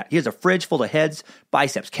horrific is that? He has a fridge full of heads,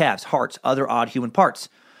 biceps, calves, hearts, other odd human parts.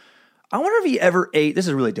 I wonder if he ever ate, this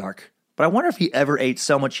is really dark, but I wonder if he ever ate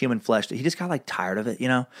so much human flesh that he just got like tired of it, you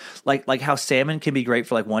know? Like how salmon can be great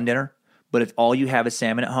for like one dinner, but if all you have is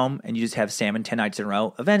salmon at home and you just have salmon 10 nights in a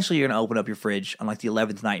row, eventually you're going to open up your fridge on like the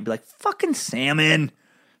 11th night and be like, fucking salmon.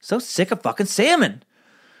 So sick of fucking salmon.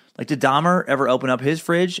 Like, did Dahmer ever open up his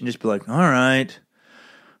fridge and just be like, all right,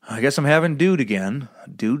 I guess I'm having dude again.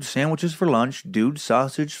 Dude sandwiches for lunch, dude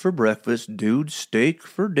sausage for breakfast, dude steak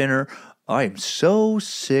for dinner. I am so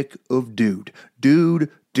sick of dude. Dude.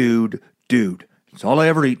 It's all I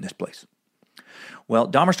ever eat in this place. Well,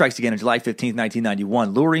 Dahmer strikes again on July 15th,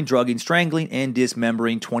 1991, luring, drugging, strangling, and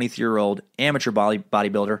dismembering 23-year-old amateur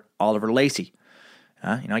bodybuilder Oliver Lacey.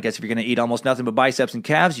 I guess if you're going to eat almost nothing but biceps and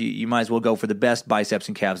calves, you might as well go for the best biceps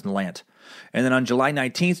and calves in the land. And then on July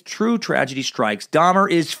 19th, true tragedy strikes. Dahmer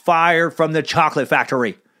is fired from the chocolate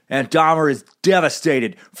factory, and Dahmer is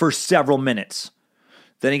devastated for several minutes.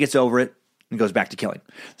 Then he gets over it and goes back to killing.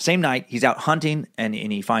 The same night, he's out hunting, and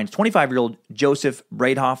he finds 25-year-old Joseph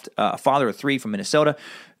Bradehoft, a father of three from Minnesota.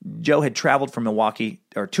 Joe had traveled from Milwaukee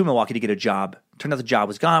to get a job. Turned out the job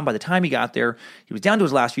was gone. By the time he got there, he was down to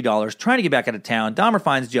his last few dollars, trying to get back out of town. Dahmer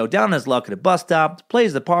finds Joe down on his luck at a bus stop,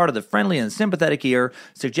 plays the part of the friendly and sympathetic ear,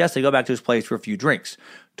 suggests they go back to his place for a few drinks.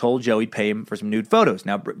 Told Joe he'd pay him for some nude photos.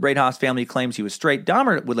 Now, Bradehoft's family claims he was straight.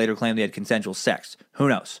 Dahmer would later claim they had consensual sex. Who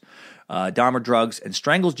knows? Dahmer drugs and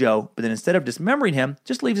strangles Joe, but then instead of dismembering him,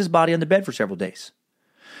 just leaves his body on the bed for several days.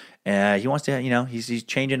 He wants to, he's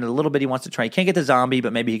changing it a little bit. He wants to try. He can't get the zombie,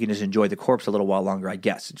 but maybe he can just enjoy the corpse a little while longer, I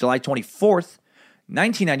guess. July 24th,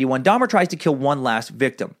 1991, Dahmer tries to kill one last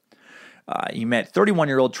victim. He met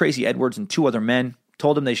 31-year-old Tracy Edwards and two other men,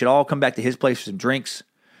 told them they should all come back to his place for some drinks,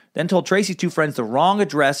 then told Tracy's two friends the wrong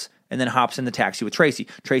address, and then hops in the taxi with Tracy.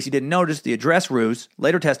 Tracy didn't notice the address ruse,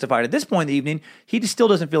 later testified at this point in the evening, he just still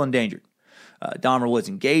doesn't feel endangered. Dahmer was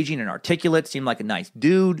engaging and articulate, seemed like a nice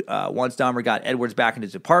dude. Once Dahmer got Edwards back into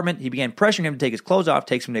his apartment, he began pressuring him to take his clothes off,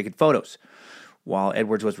 take some naked photos. While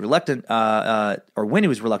Edwards was reluctant, when he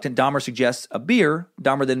was reluctant, Dahmer suggests a beer.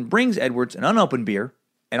 Dahmer then brings Edwards an unopened beer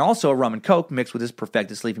and also a rum and coke mixed with his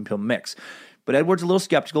perfected sleeping pill mix. But Edwards, a little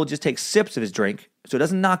skeptical, just takes sips of his drink so it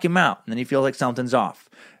doesn't knock him out, and then he feels like something's off.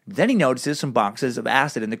 Then he notices some boxes of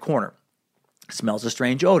acid in the corner. Smells a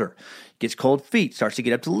strange odor. Gets cold feet, starts to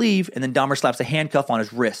get up to leave, and then Dahmer slaps a handcuff on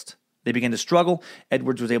his wrist. They begin to struggle.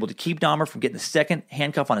 Edwards was able to keep Dahmer from getting the second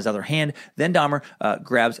handcuff on his other hand. Then Dahmer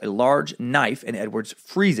grabs a large knife, and Edwards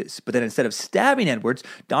freezes. But then instead of stabbing Edwards,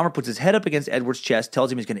 Dahmer puts his head up against Edwards' chest,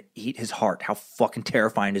 tells him he's going to eat his heart. How fucking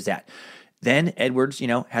terrifying is that? Then Edwards,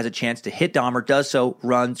 has a chance to hit Dahmer, does so,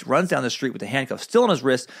 runs down the street with the handcuff still on his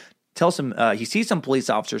wrist, tells him he sees some police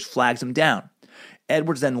officers, flags him down.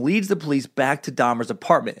 Edwards then leads the police back to Dahmer's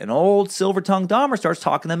apartment, and old silver-tongued Dahmer starts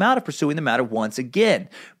talking them out of pursuing the matter once again.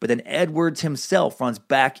 But then Edwards himself runs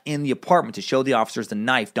back in the apartment to show the officers the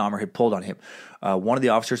knife Dahmer had pulled on him. One of the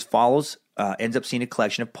officers follows, ends up seeing a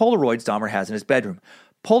collection of Polaroids Dahmer has in his bedroom.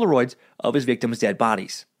 Polaroids of his victims' dead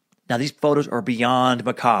bodies. Now, these photos are beyond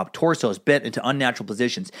macabre. Torsos bent into unnatural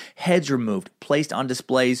positions, heads removed, placed on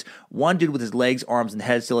displays. One dude with his legs, arms, and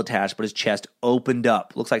head still attached, but his chest opened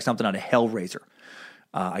up. Looks like something out of Hellraiser.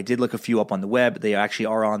 I did look a few up on the web. They actually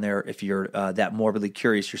are on there if you're that morbidly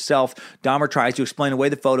curious yourself. Dahmer tries to explain away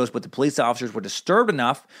the photos, but the police officers were disturbed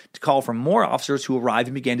enough to call for more officers who arrived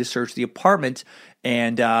and began to search the apartment.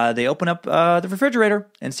 And they open up the refrigerator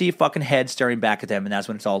and see a fucking head staring back at them, and that's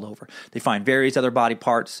when it's all over. They find various other body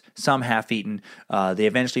parts, some half-eaten. They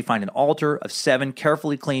eventually find an altar of 7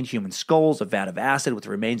 carefully cleaned human skulls, a vat of acid with the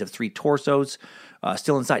remains of 3 torsos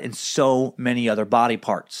still inside, and so many other body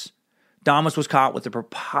parts. Dahmer was caught with a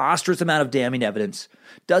preposterous amount of damning evidence,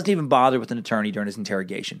 doesn't even bother with an attorney during his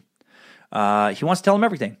interrogation. He wants to tell him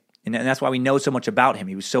everything, and that's why we know so much about him.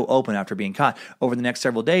 He was so open after being caught. Over the next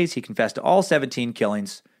several days, he confessed to all 17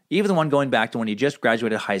 killings, even the one going back to when he just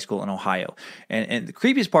graduated high school in Ohio. And the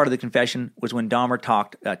creepiest part of the confession was when Dahmer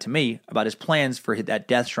talked to me about his plans for that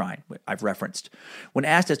death shrine I've referenced. When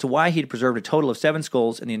asked as to why he had preserved a total of 7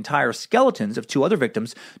 skulls and the entire skeletons of 2 other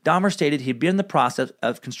victims, Dahmer stated he'd been in the process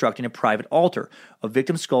of constructing a private altar of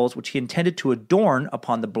victim skulls which he intended to adorn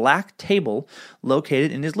upon the black table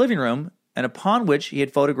located in his living room and upon which he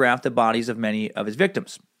had photographed the bodies of many of his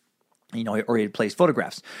victims. Or he had placed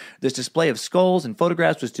photographs. This display of skulls and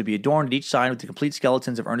photographs was to be adorned at each side with the complete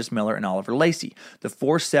skeletons of Ernest Miller and Oliver Lacey. The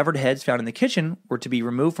 4 severed heads found in the kitchen were to be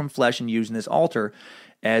removed from flesh and used in this altar,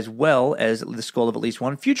 as well as the skull of at least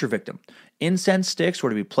one future victim. Incense sticks were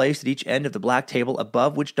to be placed at each end of the black table,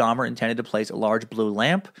 above which Dahmer intended to place a large blue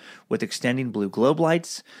lamp with extending blue globe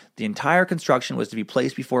lights. The entire construction was to be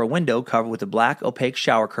placed before a window covered with a black opaque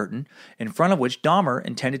shower curtain, in front of which Dahmer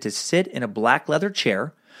intended to sit in a black leather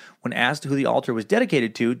chair. When asked who the altar was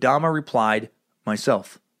dedicated to, Dahmer replied,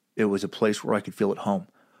 "Myself. It was a place where I could feel at home."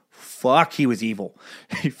 Fuck, he was evil.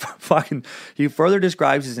 He further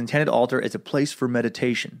describes his intended altar as a place for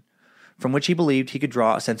meditation, from which he believed he could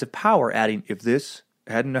draw a sense of power, adding, "If this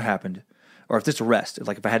hadn't happened, or if this arrest, if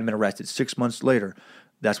I hadn't been arrested 6 months later,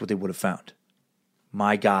 that's what they would have found."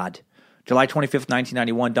 My God. July 25th,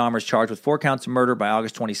 1991, Dahmer is charged with 4 counts of murder. By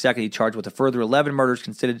August 22nd, he charged with a further 11 murders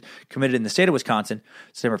committed in the state of Wisconsin.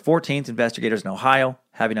 September 14th, investigators in Ohio,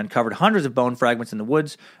 having uncovered hundreds of bone fragments in the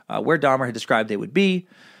woods where Dahmer had described they would be,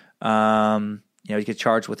 he gets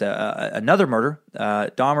charged with another murder.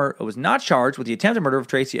 Dahmer was not charged with the attempted murder of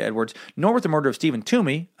Tracy Edwards, nor with the murder of Stephen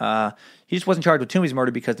Toomey. He just wasn't charged with Toomey's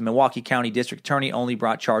murder because the Milwaukee County District Attorney only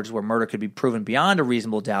brought charges where murder could be proven beyond a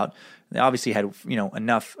reasonable doubt. They obviously had,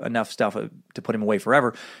 enough stuff to put him away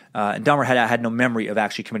forever. And Dahmer had no memory of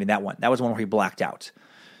actually committing that one. That was the one where he blacked out.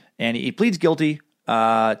 And he pleads guilty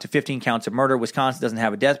to 15 counts of murder. Wisconsin doesn't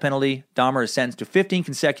have a death penalty. Dahmer is sentenced to 15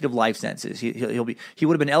 consecutive life sentences. He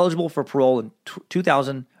would have been eligible for parole in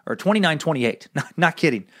 2928. Not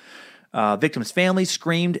kidding. Victims' families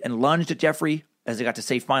screamed and lunged at Jeffrey as they got to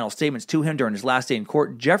say final statements to him during his last day in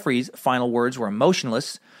court. Jeffrey's final words were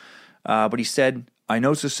emotionless, but he said, "I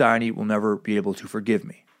know society will never be able to forgive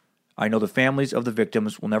me. I know the families of the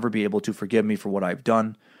victims will never be able to forgive me for what I've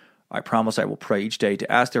done. I promise I will pray each day to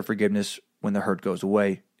ask their forgiveness when the hurt goes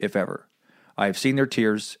away, if ever. I have seen their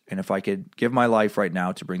tears, and if I could give my life right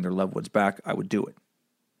now to bring their loved ones back, I would do it."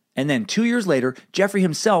 And then 2 years later, Jeffrey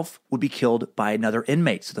himself would be killed by another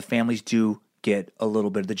inmate, so the families do get a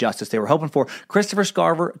little bit of the justice they were hoping for. Christopher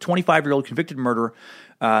Scarver, a 25-year-old convicted murderer,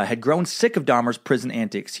 had grown sick of Dahmer's prison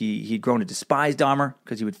antics. He'd grown to despise Dahmer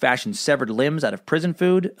because he would fashion severed limbs out of prison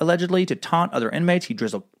food, allegedly, to taunt other inmates. He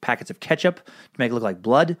drizzled packets of ketchup to make it look like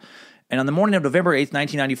blood. And on the morning of November 8th,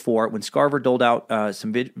 1994, when Scarver doled out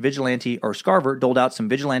some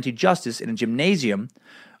vigilante justice in a gymnasium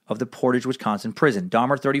of the Portage, Wisconsin prison,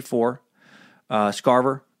 Dahmer, 34,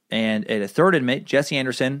 Scarver, and a third inmate, Jesse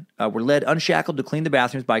Anderson, were led unshackled to clean the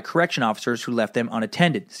bathrooms by correction officers who left them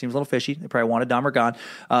unattended. Seems a little fishy. They probably wanted Dahmer gone.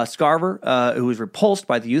 Scarver, who was repulsed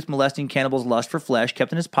by the youth molesting cannibal's lust for flesh,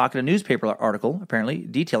 kept in his pocket a newspaper article, apparently,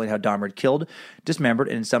 detailing how Dahmer had killed, dismembered,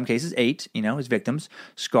 and in some cases ate, his victims.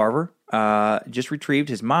 Scarver just retrieved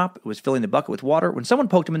his mop, was filling the bucket with water, when someone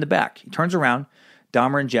poked him in the back. He turns around.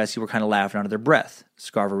 Dahmer and Jesse were kind of laughing under their breath.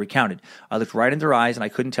 Scarver recounted, "I looked right in their eyes, and I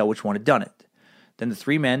couldn't tell which one had done it." Then the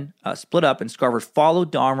 3 men split up, and Scarver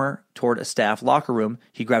followed Dahmer toward a staff locker room.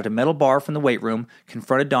 He grabbed a metal bar from the weight room,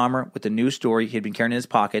 confronted Dahmer with the news story he had been carrying in his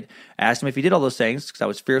pocket, asked him if he did all those things, because I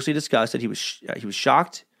was fiercely disgusted. He was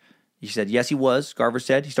shocked. He said, yes, he was, Scarver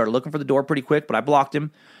said. He started looking for the door pretty quick, but I blocked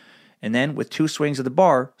him. And then, with 2 swings of the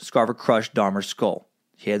bar, Scarver crushed Dahmer's skull.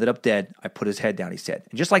 He ended up dead. I put his head down, he said.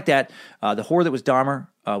 And just like that, the horror that was Dahmer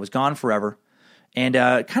was gone forever. And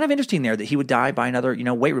kind of interesting there that he would die by another,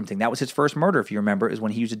 weight room thing. That was his first murder, if you remember, is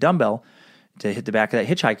when he used a dumbbell to hit the back of that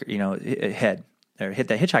hitchhiker, head, or hit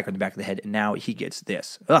that hitchhiker in the back of the head. And now he gets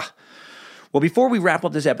this. Ugh. Well, before we wrap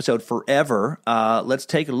up this episode forever, let's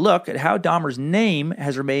take a look at how Dahmer's name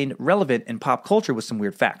has remained relevant in pop culture with some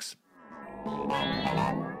weird facts.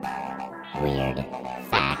 Weird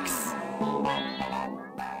facts.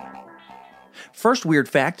 First weird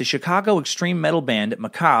fact, the Chicago extreme metal band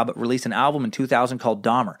Macabre released an album in 2000 called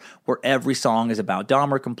Dahmer, where every song is about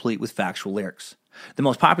Dahmer, complete with factual lyrics. The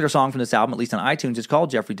most popular song from this album, at least on iTunes, is called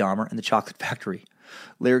Jeffrey Dahmer and the Chocolate Factory.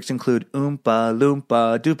 Lyrics include Oompa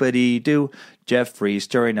Loompa Doopity-doo, Jeffrey's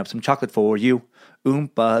stirring up some chocolate for you.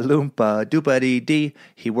 Oompa Loompa Doopity-dee,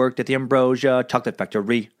 he worked at the Ambrosia Chocolate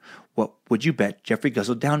Factory. What would you bet Jeffrey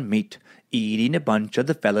guzzled down meat, eating a bunch of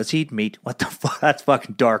the fellas he'd meet? What the fuck? That's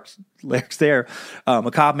fucking dark lyrics there.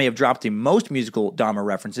 Macabre may have dropped the most musical Dahmer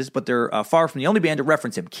references, but they're far from the only band to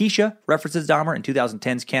reference him. Keisha references Dahmer in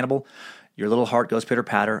 2010's Cannibal. Your little heart goes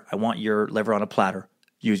pitter-patter. I want your liver on a platter.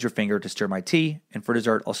 Use your finger to stir my tea, and for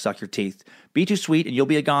dessert, I'll suck your teeth. Be too sweet, and you'll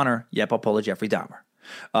be a goner. Yep, I'll pull a Jeffrey Dahmer.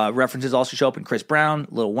 References also show up in Chris Brown,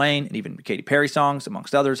 Lil Wayne, and even Katy Perry songs,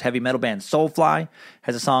 amongst others. Heavy metal band Soulfly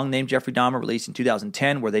has a song named Jeffrey Dahmer, released in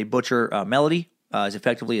 2010, where they butcher melody as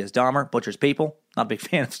effectively as Dahmer butchers people. Not a big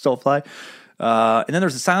fan of Soulfly. And then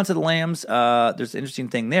there's The Silence of the Lambs. There's an interesting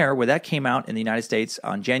thing there, where that came out in the United States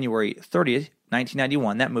on January 30th,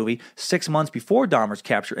 1991, that movie, 6 months before Dahmer's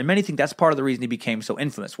capture. And many think that's part of the reason he became so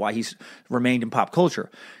infamous, why he's remained in pop culture.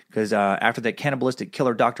 Because after that cannibalistic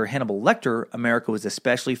killer Dr. Hannibal Lecter, America was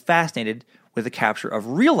especially fascinated with the capture of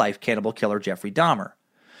real-life cannibal killer Jeffrey Dahmer.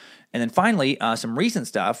 And then finally, some recent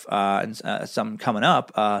stuff, and some coming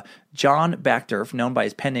up. John Backdurf, known by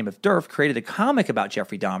his pen name of Durf, created a comic about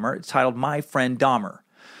Jeffrey Dahmer. It's titled My Friend Dahmer.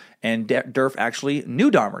 And Durf actually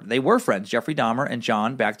knew Dahmer. They were friends. Jeffrey Dahmer and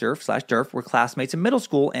John Backdurf/Durf were classmates in middle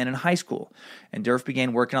school and in high school. And Durf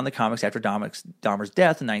began working on the comics after Dahmer's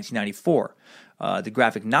death in 1994. The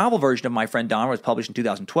graphic novel version of My Friend Dahmer was published in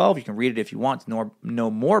 2012. You can read it if you want to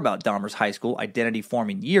know more about Dahmer's high school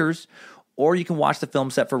identity-forming years. Or you can watch the film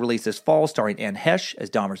set for release this fall, starring Anne Hesh as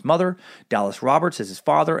Dahmer's mother, Dallas Roberts as his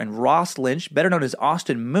father, and Ross Lynch, better known as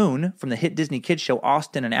Austin Moon, from the hit Disney kids show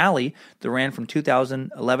Austin and Ally, that ran from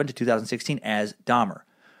 2011 to 2016 as Dahmer.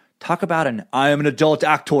 Talk about an I am an adult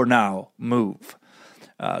actor now move.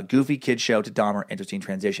 Goofy kids show to Dahmer, interesting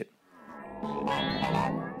transition.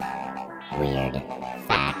 Weird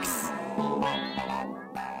facts.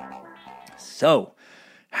 So,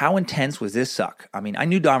 how intense was this suck? I mean, I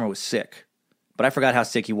knew Dahmer was sick, but I forgot how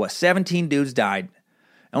sick he was. 17 dudes died.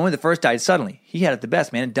 Only the first died suddenly. He had it the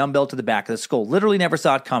best, man. A dumbbell to the back of the skull. Literally never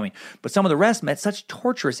saw it coming. But some of the rest met such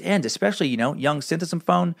torturous ends, especially, young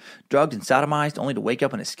synthesophone, drugged and sodomized, only to wake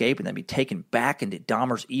up and escape and then be taken back into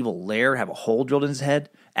Dahmer's evil lair, have a hole drilled in his head,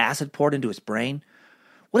 acid poured into his brain.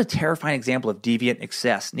 What a terrifying example of deviant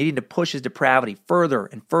excess, needing to push his depravity further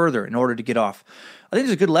and further in order to get off. I think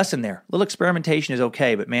there's a good lesson there. A little experimentation is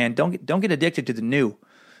okay, but man, don't get addicted to the new.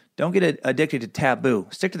 Don't get addicted to taboo.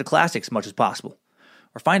 Stick to the classics as much as possible.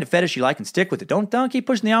 Or find a fetish you like and stick with it. Don't keep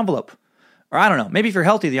pushing the envelope. Or I don't know. Maybe if you're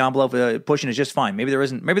healthy, the envelope pushing is just fine. Maybe there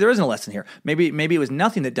isn't a lesson here. Maybe it was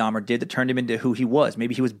nothing that Dahmer did that turned him into who he was.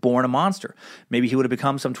 Maybe he was born a monster. Maybe he would have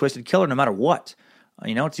become some twisted killer no matter what.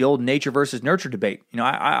 It's the old nature versus nurture debate.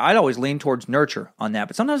 I'd always lean towards nurture on that,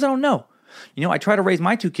 but sometimes I don't know. I try to raise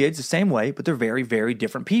my two kids the same way, but they're very, very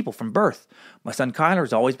different people from birth. My son Kyler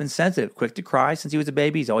has always been sensitive, quick to cry since he was a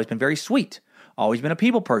baby. He's always been very sweet, always been a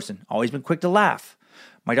people person, always been quick to laugh.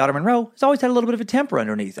 My daughter Monroe has always had a little bit of a temper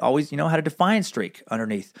underneath, always, had a defiant streak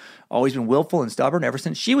underneath, always been willful and stubborn ever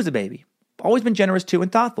since she was a baby. Always been generous too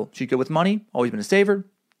and thoughtful. She's good with money, always been a saver.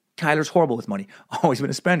 Kyler's horrible with money, always been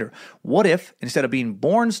a spender. What if, instead of being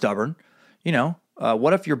born stubborn,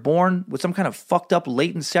 what if you're born with some kind of fucked up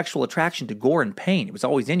latent sexual attraction to gore and pain? It was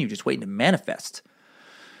always in you, just waiting to manifest.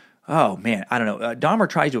 Oh man, I don't know. Dahmer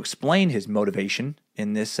tries to explain his motivation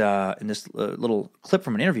in this little clip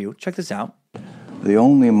from an interview. Check this out. The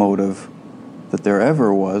only motive that there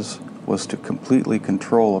ever was to completely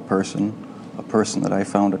control a person that I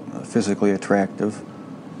found physically attractive,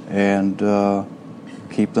 and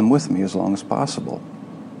keep them with me as long as possible,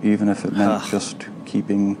 even if it meant just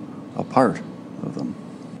keeping a part of them.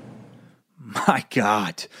 My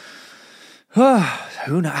God.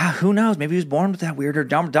 Who knows? Maybe he was born with that weirder.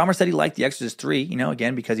 Dahmer said he liked The Exorcist 3,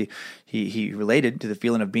 again, because he related to the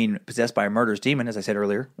feeling of being possessed by a murderous demon, as I said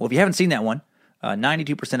earlier. Well, if you haven't seen that one,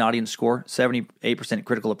 92% audience score, 78%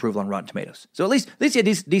 critical approval on Rotten Tomatoes. So at least he had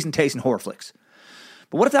decent taste in horror flicks.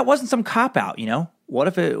 But what if that wasn't some cop-out, What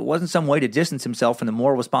if it wasn't some way to distance himself from the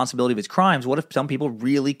moral responsibility of his crimes? What if some people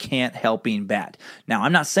really can't help being bad? Now,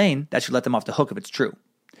 I'm not saying that should let them off the hook if it's true.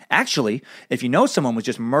 Actually, if you know someone was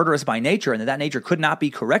just murderous by nature and that nature could not be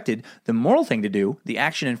corrected, the moral thing to do, the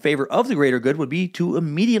action in favor of the greater good, would be to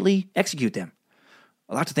immediately execute them.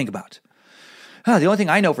 A lot to think about. The only thing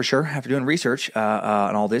I know for sure, after doing research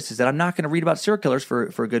on all this, is that I'm not going to read about serial killers for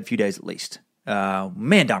a good few days at least.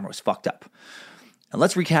 Man, Dahmer was fucked up. And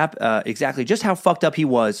let's recap exactly just how fucked up he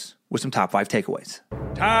was with some top 5 takeaways.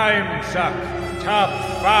 Time Suck Top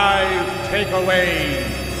 5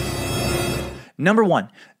 Takeaways. Number 1,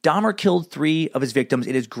 Dahmer killed 3 of his victims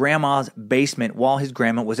in his grandma's basement while his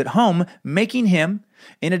grandma was at home, making him,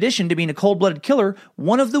 in addition to being a cold-blooded killer,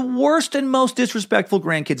 one of the worst and most disrespectful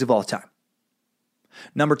grandkids of all time.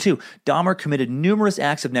 Number 2, Dahmer committed numerous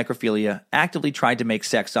acts of necrophilia, actively tried to make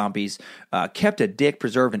sex zombies, kept a dick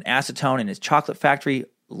preserved in acetone in his chocolate factory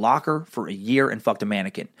locker for a year, and fucked a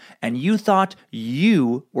mannequin. And you thought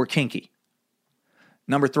you were kinky.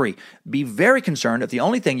 Number 3, be very concerned if the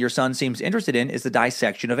only thing your son seems interested in is the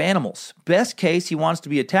dissection of animals. Best case, he wants to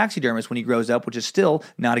be a taxidermist when he grows up, which is still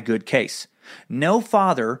not a good case. No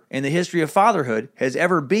father in the history of fatherhood has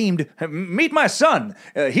ever beamed, "Meet my son,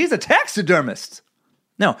 he's a taxidermist."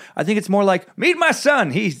 No, I think it's more like, "Meet my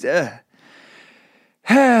son, he's a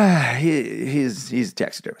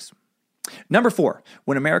taxidermist." Number 4,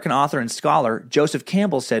 when American author and scholar Joseph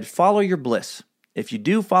Campbell said, "Follow your bliss. If you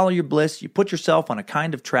do follow your bliss, you put yourself on a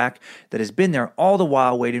kind of track that has been there all the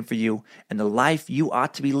while waiting for you, and the life you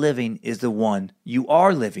ought to be living is the one you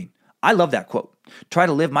are living." I love that quote. Try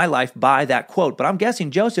to live my life by that quote, but I'm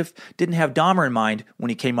guessing Joseph didn't have Dahmer in mind when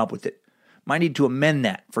he came up with it. Might need to amend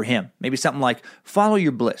that for him. Maybe something like, "Follow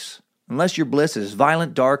your bliss. Unless your bliss is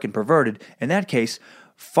violent, dark, and perverted, in that case,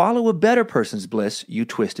 follow a better person's bliss, you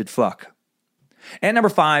twisted fuck." And number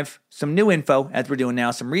 5, some new info as we're doing now.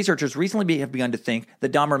 Some researchers recently have begun to think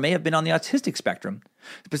that Dahmer may have been on the autistic spectrum.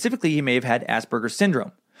 Specifically, he may have had Asperger's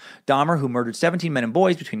syndrome. Dahmer, who murdered 17 men and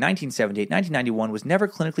boys between 1978 and 1991, was never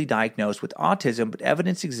clinically diagnosed with autism, but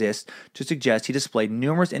evidence exists to suggest he displayed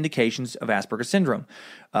numerous indications of Asperger's syndrome.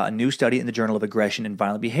 A new study in the Journal of Aggression and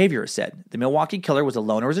Violent Behavior said the Milwaukee killer was a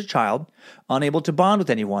loner as a child, unable to bond with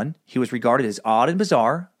anyone. He was regarded as odd and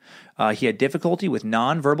bizarre. He had difficulty with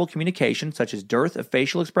nonverbal communication, such as dearth of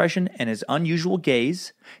facial expression and his unusual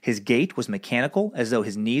gaze. His gait was mechanical, as though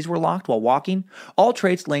his knees were locked while walking, all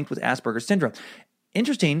traits linked with Asperger's syndrome.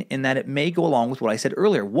 Interesting in that it may go along with what I said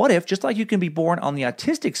earlier. What if, just like you can be born on the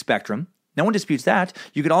autistic spectrum, no one disputes that,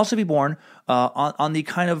 you could also be born on the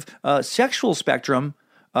kind of sexual spectrum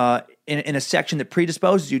in a section that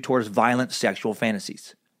predisposes you towards violent sexual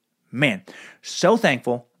fantasies? Man, so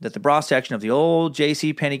thankful that the bra section of the old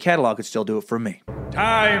J.C. Penney catalog could still do it for me.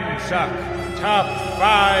 Time Suck Top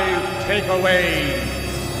 5 Takeaways.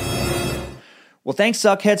 Well, thanks,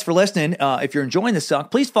 Suckheads, for listening. If you're enjoying the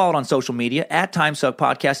Suck, please follow it on social media at Time Suck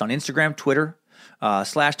Podcast on Instagram, Twitter,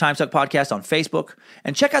 /Time Suck Podcast on Facebook.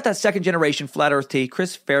 And check out that second generation Flat Earth tee.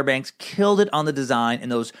 Chris Fairbanks killed it on the design,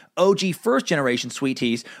 and those OG first generation sweet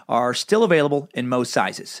tees are still available in most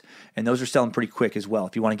sizes. And those are selling pretty quick as well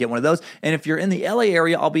if you want to get one of those. And if you're in the LA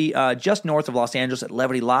area, I'll be just north of Los Angeles at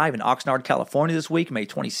Levity Live in Oxnard, California this week, May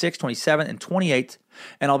 26th, 27th, and 28th.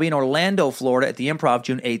 And I'll be in Orlando, Florida at the Improv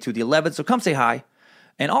June 8th through the 11th, so come say hi.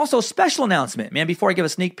 And also, special announcement, man, before I give a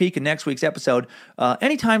sneak peek in next week's episode,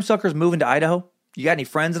 any Time Suckers moving to Idaho? You got any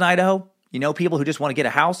friends in Idaho? You know people who just want to get a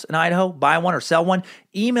house in Idaho, buy one or sell one?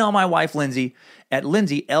 Email my wife, Lindsay, at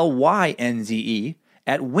Lindsay, Lynze,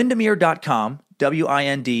 at Windermere.com,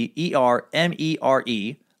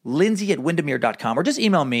 Windermere, Lindsay at Windermere.com, or just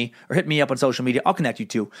email me or hit me up on social media. I'll connect you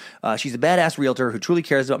too. She's a badass realtor who truly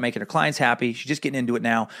cares about making her clients happy. She's just getting into it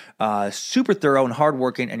now. Super thorough and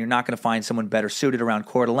hardworking, and you're not going to find someone better suited around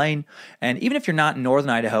Coeur d'Alene. And even if you're not in northern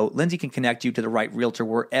Idaho, Lindsay can connect you to the right realtor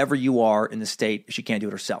wherever you are in the state if she can't do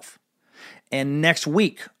it herself. And next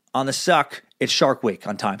week on the Suck, it's Shark Week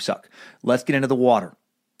on Time Suck. Let's get into the water.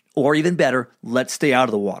 Or even better, let's stay out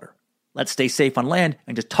of the water. Let's stay safe on land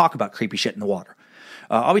and just talk about creepy shit in the water.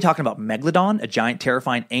 I'll be talking about Megalodon, a giant,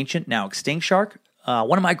 terrifying, ancient, now extinct shark.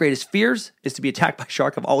 One of my greatest fears is to be attacked by a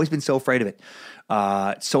shark. I've always been so afraid of it.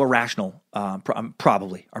 It's so irrational,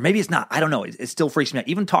 probably. Or maybe it's not. I don't know. It still freaks me out.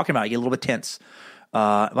 Even talking about it, I get a little bit tense. But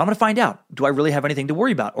I'm going to find out. Do I really have anything to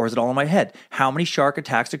worry about, or is it all in my head? How many shark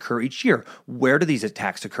attacks occur each year? Where do these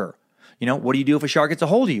attacks occur? You know, what do you do if a shark gets a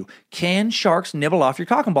hold of you? Can sharks nibble off your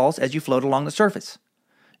cock and balls as you float along the surface?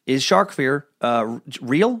 Is shark fear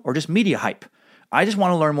real or just media hype? I just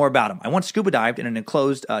want to learn more about them. I once scuba dived in an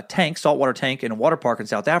enclosed tank, saltwater tank, in a water park in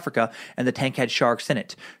South Africa, and the tank had sharks in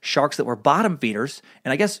it. Sharks that were bottom feeders,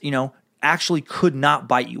 and I guess, actually could not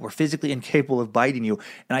bite you, were physically incapable of biting you,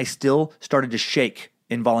 and I still started to shake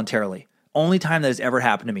involuntarily. Only time that has ever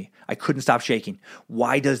happened to me. I couldn't stop shaking.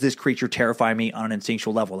 Why does this creature terrify me on an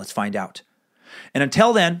instinctual level? Let's find out. And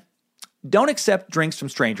until then, don't accept drinks from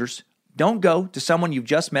strangers. Don't go to someone you've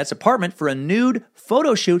just met's apartment for a nude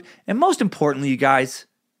photo shoot. And most importantly, you guys,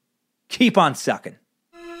 keep on sucking.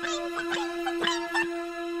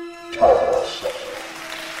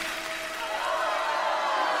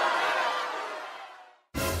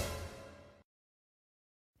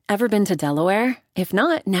 Ever been to Delaware? If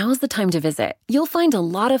not, now's the time to visit. You'll find a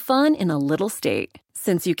lot of fun in a little state.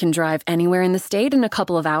 Since you can drive anywhere in the state in a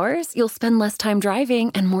couple of hours, you'll spend less time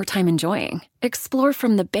driving and more time enjoying. Explore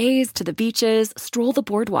from the bays to the beaches, stroll the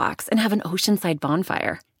boardwalks, and have an oceanside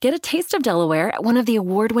bonfire. Get a taste of Delaware at one of the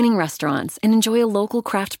award-winning restaurants and enjoy a local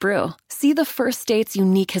craft brew. See the first state's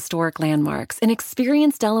unique historic landmarks and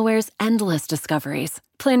experience Delaware's endless discoveries.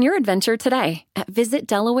 Plan your adventure today at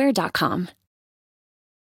visitdelaware.com.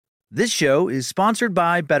 This show is sponsored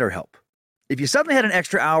by BetterHelp. If you suddenly had an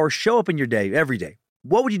extra hour show up in your day every day,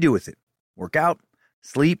 what would you do with it? Work out,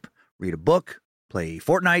 sleep, read a book, play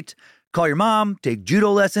Fortnite, call your mom, take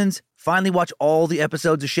judo lessons, finally watch all the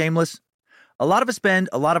episodes of Shameless? A lot of us spend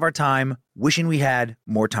a lot of our time wishing we had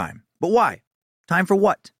more time. But why? Time for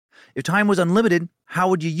what? If time was unlimited, how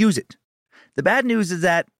would you use it? The bad news is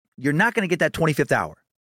that you're not going to get that 25th hour.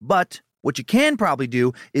 But what you can probably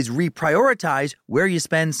do is reprioritize where you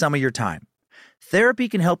spend some of your time. Therapy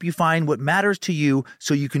can help you find what matters to you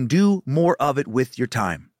so you can do more of it with your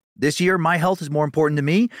time. This year, my health is more important to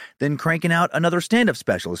me than cranking out another stand-up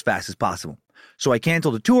special as fast as possible. So I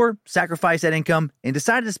canceled a tour, sacrificed that income, and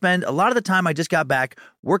decided to spend a lot of the time I just got back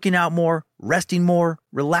working out more, resting more,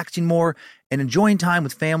 relaxing more, and enjoying time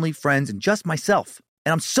with family, friends, and just myself.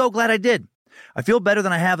 And I'm so glad I did. I feel better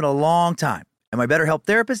than I have in a long time. And my BetterHelp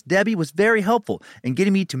therapist, Debbie, was very helpful in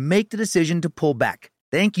getting me to make the decision to pull back.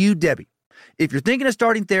 Thank you, Debbie. If you're thinking of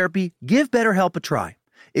starting therapy, give BetterHelp a try.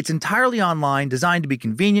 It's entirely online, designed to be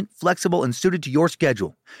convenient, flexible, and suited to your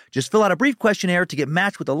schedule. Just fill out a brief questionnaire to get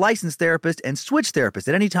matched with a licensed therapist and switch therapists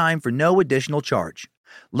at any time for no additional charge.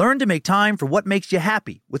 Learn to make time for what makes you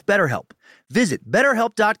happy with BetterHelp. Visit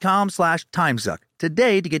BetterHelp.com/timesuck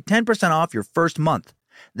today to get 10% off your first month.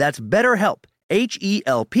 That's BetterHelp,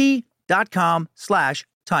 HELP.com/timesuck.